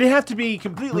 They have to be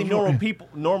completely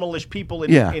normalish people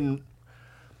in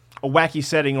a wacky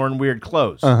setting or in weird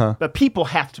clothes. But people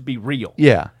have to be real.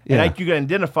 Yeah. And like you can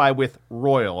identify with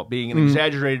Royal being an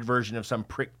exaggerated version of some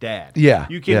prick dad. Yeah,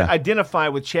 You can identify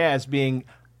with Chaz being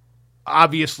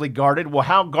obviously guarded. Well,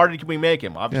 how guarded can we make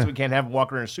him? Obviously, we can't have him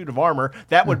walk around in a suit of armor.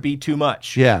 That would be too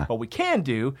much. Yeah. What we can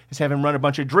do is have him run a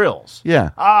bunch of drills.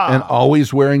 Yeah. And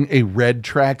always wearing a red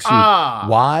tracksuit.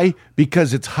 Why?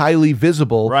 Because it's highly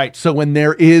visible. Right. So when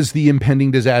there is the impending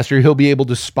disaster, he'll be able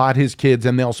to spot his kids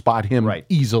and they'll spot him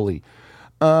easily.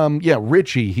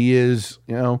 Richie, he is,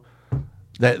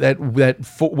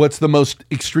 what's the most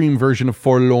extreme version of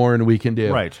forlorn we can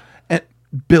do. Right. And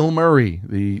Bill Murray,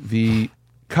 the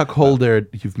cuckolder,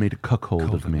 you've made a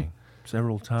cuckold of me.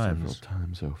 Several times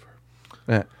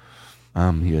over.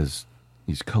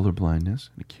 He's colorblindness,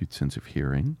 an acute sense of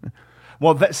hearing.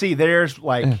 Well, there's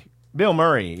like Bill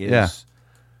Murray is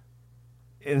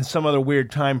in some other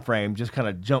weird time frame, just kind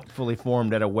of jumped fully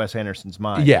formed out of Wes Anderson's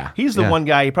mind. Yeah. He's the one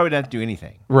guy, he probably doesn't have to do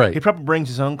anything. Right. He probably brings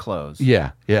his own clothes.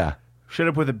 Yeah. Showed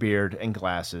up with a beard and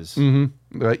glasses. Probably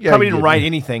Probably didn't write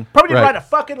anything. Probably didn't write a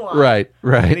fucking line.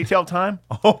 Right. Can he tell time?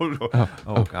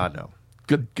 Oh, God, no.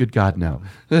 Good God, no.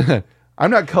 I'm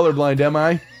not colorblind, am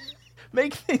I?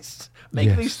 Make these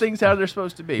things how they're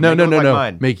supposed to be. No.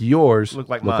 Mine. Make yours Look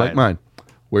like mine.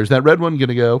 Where's that red one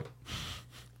gonna go?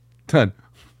 Done.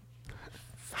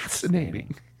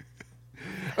 Fascinating.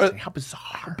 How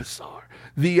bizarre. Bizarre.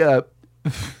 The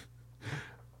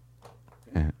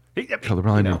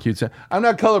colorblind and cute sound. I'm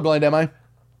not colorblind, am I?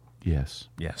 Yes.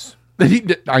 Yes.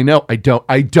 I know. I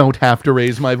don't have to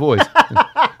raise my voice.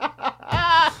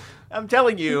 I'm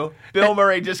telling you, Bill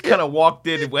Murray just kind of walked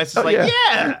in, and Wes is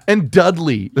yeah. And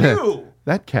Dudley, You.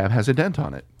 that cab has a dent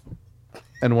on it,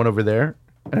 and one over there,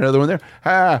 and another one there.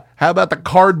 How about the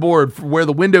cardboard for where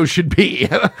the window should be?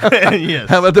 Yes.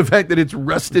 How about the fact that it's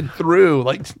rusted through?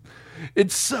 Like,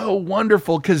 it's so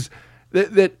wonderful because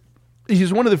that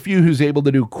he's one of the few who's able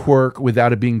to do quirk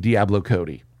without it being Diablo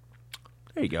Cody.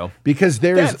 There you go. Because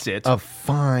there That's is it. a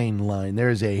fine line. There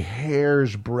is a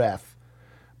hair's breadth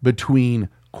between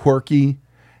quirky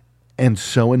and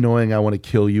so annoying I want to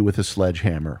kill you with a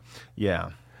sledgehammer.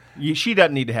 Yeah. She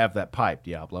doesn't need to have that pipe,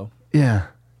 Diablo. Yeah.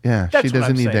 That's She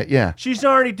doesn't need that. Yeah. She's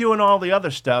already doing all the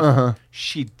other stuff.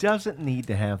 She doesn't need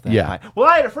to have that pipe. Well,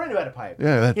 I had a friend who had a pipe.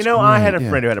 Yeah, that's I had a great,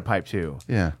 friend who had a pipe too.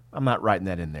 Yeah. I'm not writing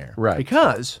that in there. Right.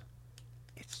 Because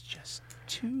it's just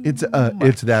too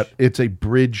much. It's a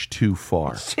bridge too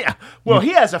far. Yeah. Well,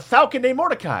 he has a falcon named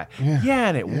Mordecai. Yeah.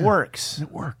 And it works.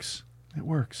 It works. It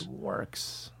works. It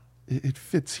works. It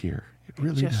fits here. It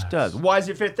really just does. Why does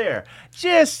it fit there?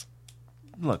 Just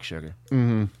look, sugar.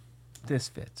 Mm-hmm. This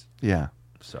fits. Yeah.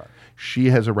 Sorry. She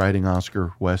has a writing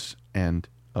Oscar. Wes and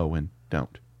Owen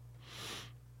don't.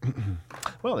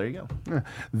 Well, there you go.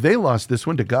 They lost this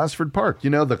one to Gosford Park. You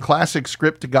know, the classic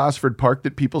script to Gosford Park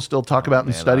that people still talk about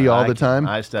and study all the time.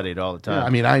 I study it all the time. Yeah, I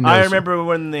mean, I know. I remember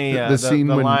when the scene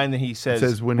the line that he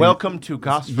says "Welcome to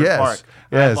Gosford Park."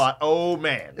 Yes. I thought, oh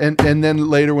man. And then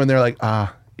later when they're like,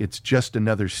 it's just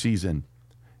another season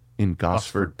in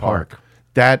Gosford Park.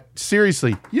 That,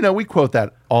 seriously, we quote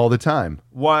that all the time.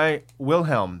 Why,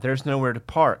 Wilhelm, there's nowhere to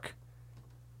park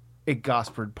at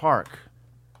Gosford Park.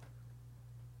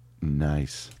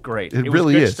 Nice. Great. It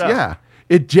really is. Stuff. Yeah.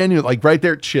 It genuinely, like right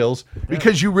there, it chills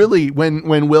because you really,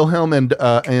 when Wilhelm and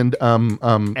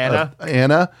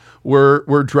Anna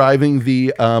were driving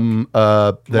the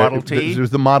Model T. It was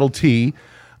the Model T.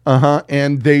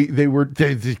 And they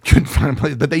couldn't find a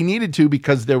place, but they needed to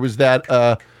because there was that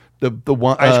the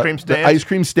one the ice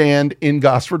cream stand in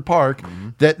Gosford Park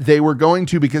that they were going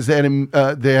to because they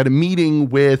had a meeting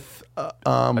with a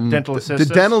dental assistant.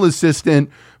 The dental assistant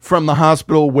from the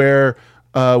hospital where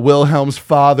Wilhelm's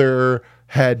father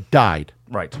had died.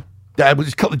 Right. That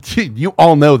was you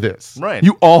all know this. Right.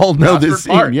 You all know Gosford this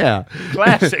Park. scene. Yeah.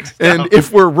 Classic stuff. And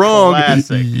if we're wrong,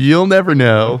 Classic. you'll never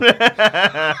know.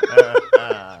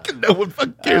 No one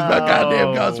fucking cares about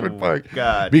goddamn Gosford Park.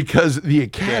 God. Because the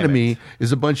Academy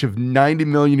is a bunch of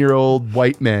 90-million-year-old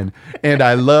white men. And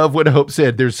I love what Hope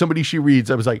said. There's somebody she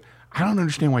reads. I was like, I don't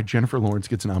understand why Jennifer Lawrence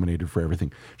gets nominated for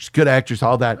everything. She's a good actress,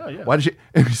 all that. Oh, yeah. Why does she?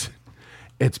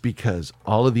 It's because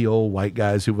all of the old white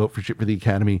guys who vote for shit for the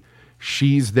Academy,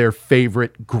 she's their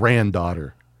favorite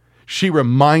granddaughter. She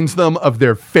reminds them of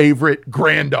their favorite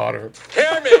granddaughter.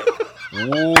 Hear me!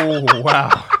 Oh,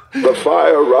 wow. The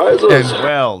fire rises. And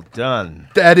Well done.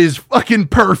 that is fucking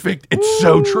perfect. It's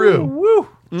so true. Woo.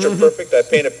 Picture perfect. I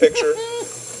paint a picture,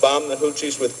 bomb the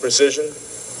hoochies with precision.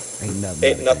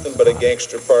 Ain't nothing but a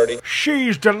gangster party.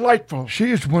 She's delightful.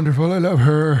 She is wonderful. I love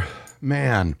her.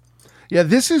 Man. Yeah,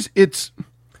 it's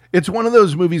one of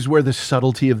those movies where the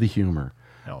subtlety of the humor,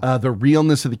 the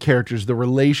realness of the characters, the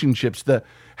relationships,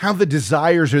 how the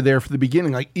desires are there from the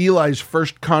beginning. Like Eli's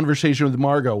first conversation with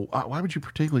Margot. Why would you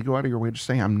particularly go out of your way to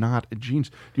say I'm not a genius?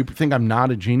 Do you think I'm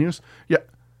not a genius? Yeah.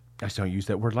 I just don't use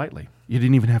that word lightly. You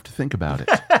didn't even have to think about it.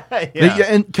 Yeah.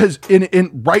 And because in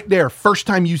right there, first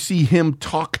time you see him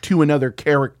talk to another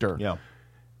character,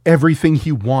 everything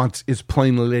he wants is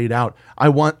plainly laid out.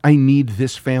 I need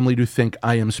this family to think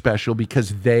I am special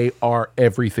because they are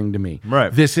everything to me.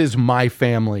 Right. This is my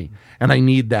family, and I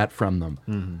need that from them.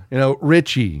 Mm-hmm.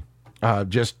 Richie,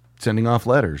 just sending off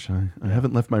letters. I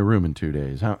haven't left my room in 2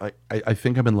 days. I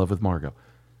think I'm in love with Margot.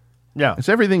 Yeah. It's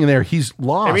everything in there. He's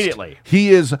lost. Immediately.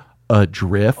 He is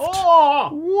adrift. Oh!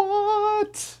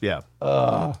 What? Yeah.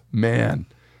 Man.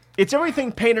 It's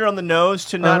everything painted on the nose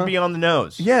to not be on the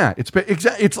nose. Yeah,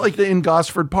 it's like in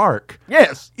Gosford Park.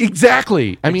 Yes.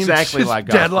 Exactly. I mean, exactly it's just like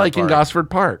dead Gosford like Park. in Gosford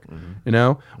Park.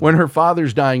 Mm-hmm. When her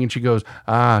father's dying and she goes,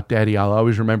 Daddy, I'll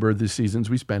always remember the seasons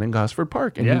we spent in Gosford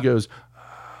Park. And he goes,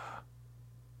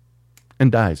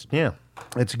 and dies. Yeah.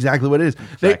 That's exactly what it is.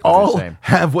 Exactly they all the same.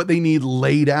 have what they need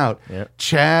laid out. Yep.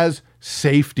 Chaz,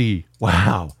 safety.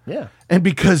 Wow. Yeah. And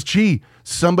because,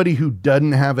 somebody who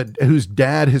doesn't have whose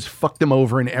dad has fucked him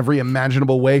over in every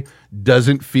imaginable way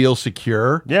doesn't feel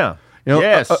secure. Yeah.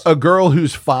 Yes. A girl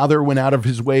whose father went out of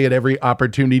his way at every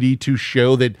opportunity to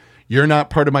show that you're not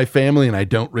part of my family and I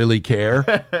don't really care.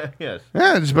 Yes.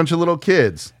 Yeah, just a bunch of little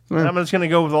kids. I'm just going to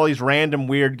go with all these random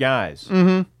weird guys.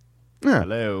 Mm-hmm. Yeah.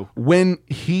 Hello. When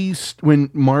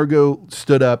Margot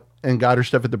stood up and got her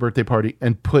stuff at the birthday party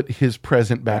and put his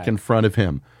present back in front of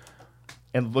him.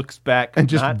 And looks back and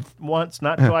just, not once,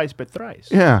 not twice, but thrice.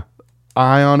 Yeah.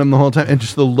 Eye on him the whole time. And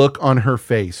just the look on her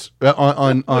face.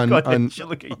 On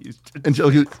Angelica Houston.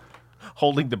 Angelica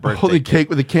holding the birthday holding cake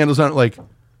with the candles on it like.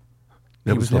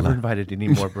 He was never invited to any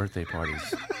more birthday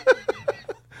parties.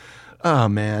 Oh,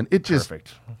 man. It just.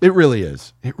 Perfect. It really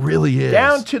is. It really is.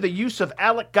 Down to the use of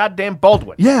Alec goddamn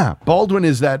Baldwin. Yeah. Baldwin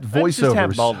is that voiceover. Let's just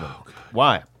have Baldwin.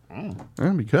 Why?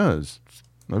 Because.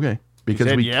 Okay.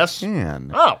 Because we can.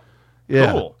 Oh.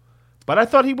 Yeah. Cool. But I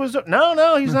thought he was.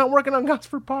 No, he's not working on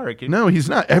Gosford Park. No, he's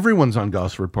not. Everyone's on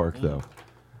Gosford Park, though.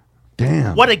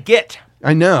 Damn. What a get.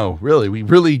 I know, really. We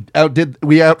really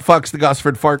outfoxed the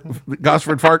Gosford Park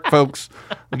folks.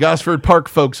 The Gosford Park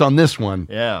folks on this one.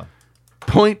 Yeah.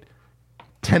 Point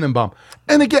Tenenbaum.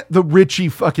 And again, the Richie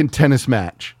fucking tennis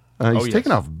match. He's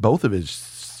taken off both of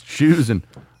his shoes and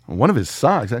one of his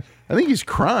socks. I think he's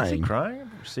crying. Is he crying?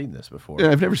 I've never seen this before.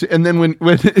 Yeah, I've never seen. And then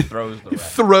when he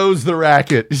throws the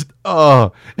racket, just,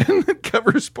 and the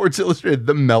cover of Sports Illustrated,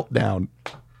 the meltdown.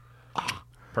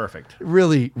 Perfect. It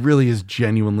really, really is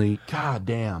genuinely,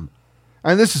 goddamn.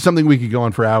 And this is something we could go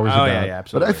on for hours about. Yeah,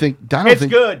 absolutely. But I don't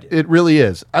think good. It really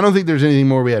is. I don't think there's anything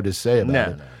more we have to say about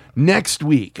it. No. Next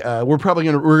week, we're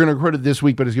gonna record it this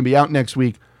week, but it's gonna be out next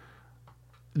week.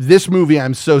 This movie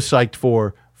I'm so psyched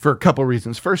for a couple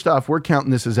reasons. First off, we're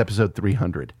counting this as episode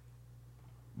 300.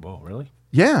 Whoa, really?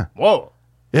 Yeah. Whoa.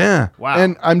 Yeah. Wow.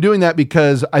 And I'm doing that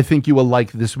because I think you will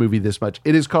like this movie this much.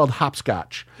 It is called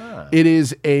Hopscotch. It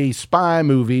is a spy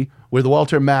movie with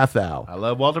Walter Matthau. I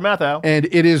love Walter Matthau. And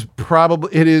it is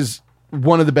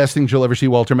one of the best things you'll ever see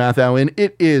Walter Matthau in.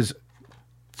 It is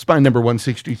spy number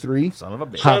 163. Son of a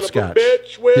bitch. Hopscotch. Son of a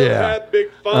bitch, we'll have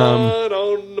big fun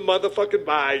on the motherfucking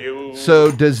bayou. So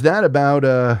does that about,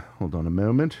 hold on a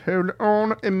moment.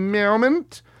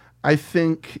 I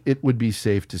think it would be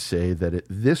safe to say that at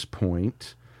this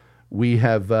point, we've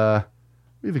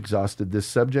exhausted this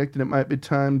subject, and it might be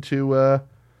time to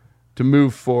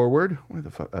move forward. Where the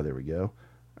fuck? Oh, there we go.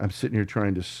 I'm sitting here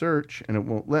trying to search, and it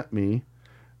won't let me.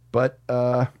 But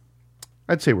I'd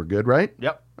say we're good, right?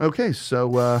 Yep. Okay,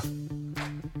 so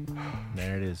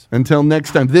there it is. Until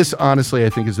next time. This, honestly, I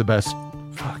think is the best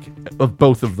of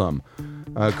both of them.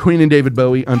 Queen and David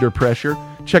Bowie, Under Pressure.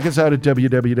 Check us out at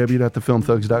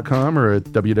www.thefilmthugs.com or at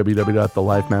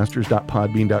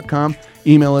www.thelifemasters.podbean.com.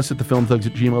 Email us at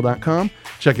thefilmthugs@gmail.com.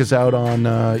 Check us out on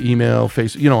email,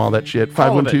 Facebook, all that shit.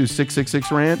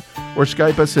 512-666-RANT or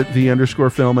Skype us at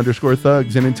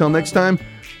 _film_thugs. And until next time,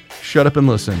 shut up and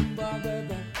listen.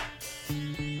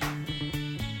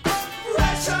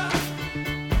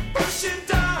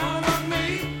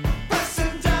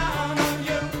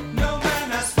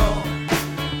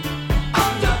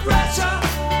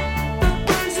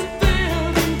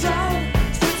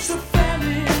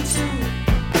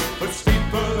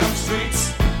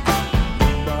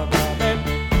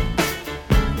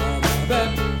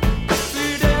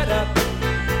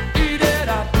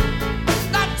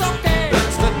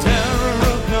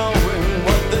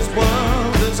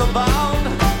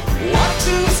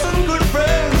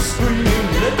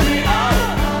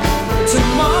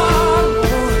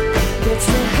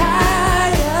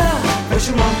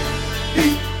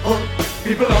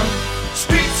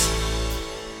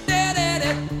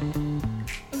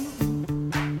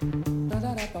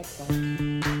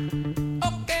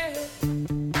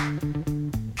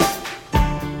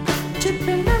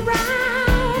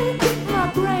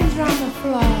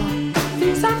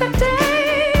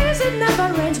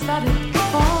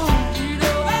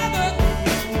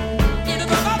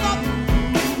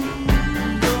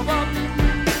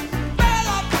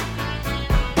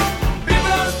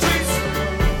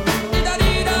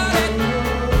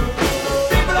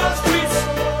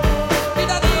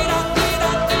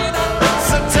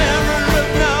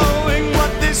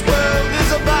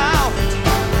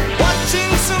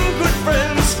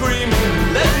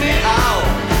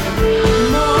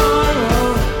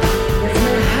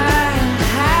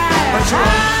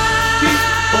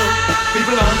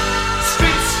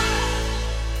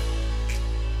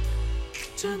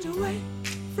 Turned away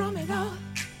from it all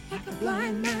like a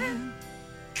blind man.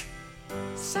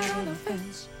 Sat on the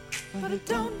fence, but it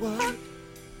don't work.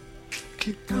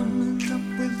 Keep coming up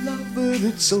with love, but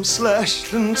it's so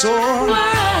slashed and torn.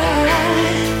 Why?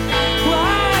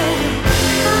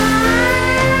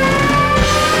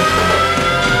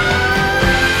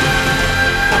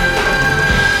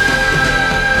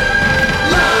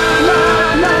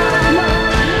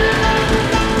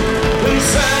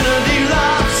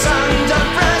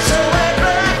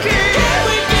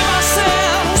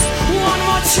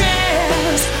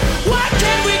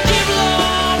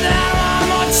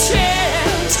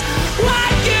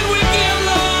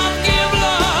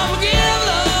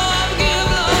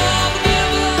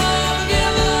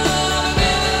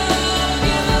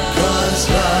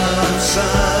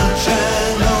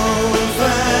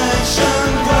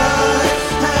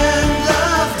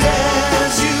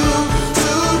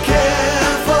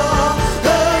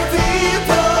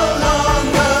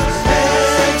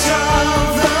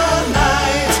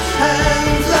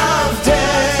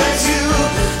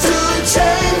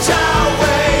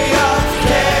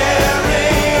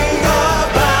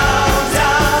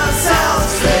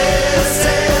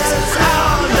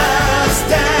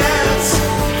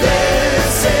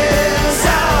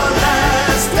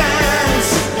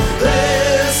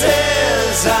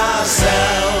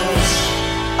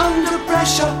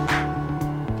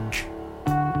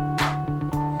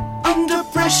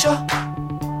 pressure,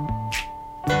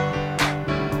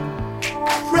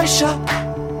 pressure.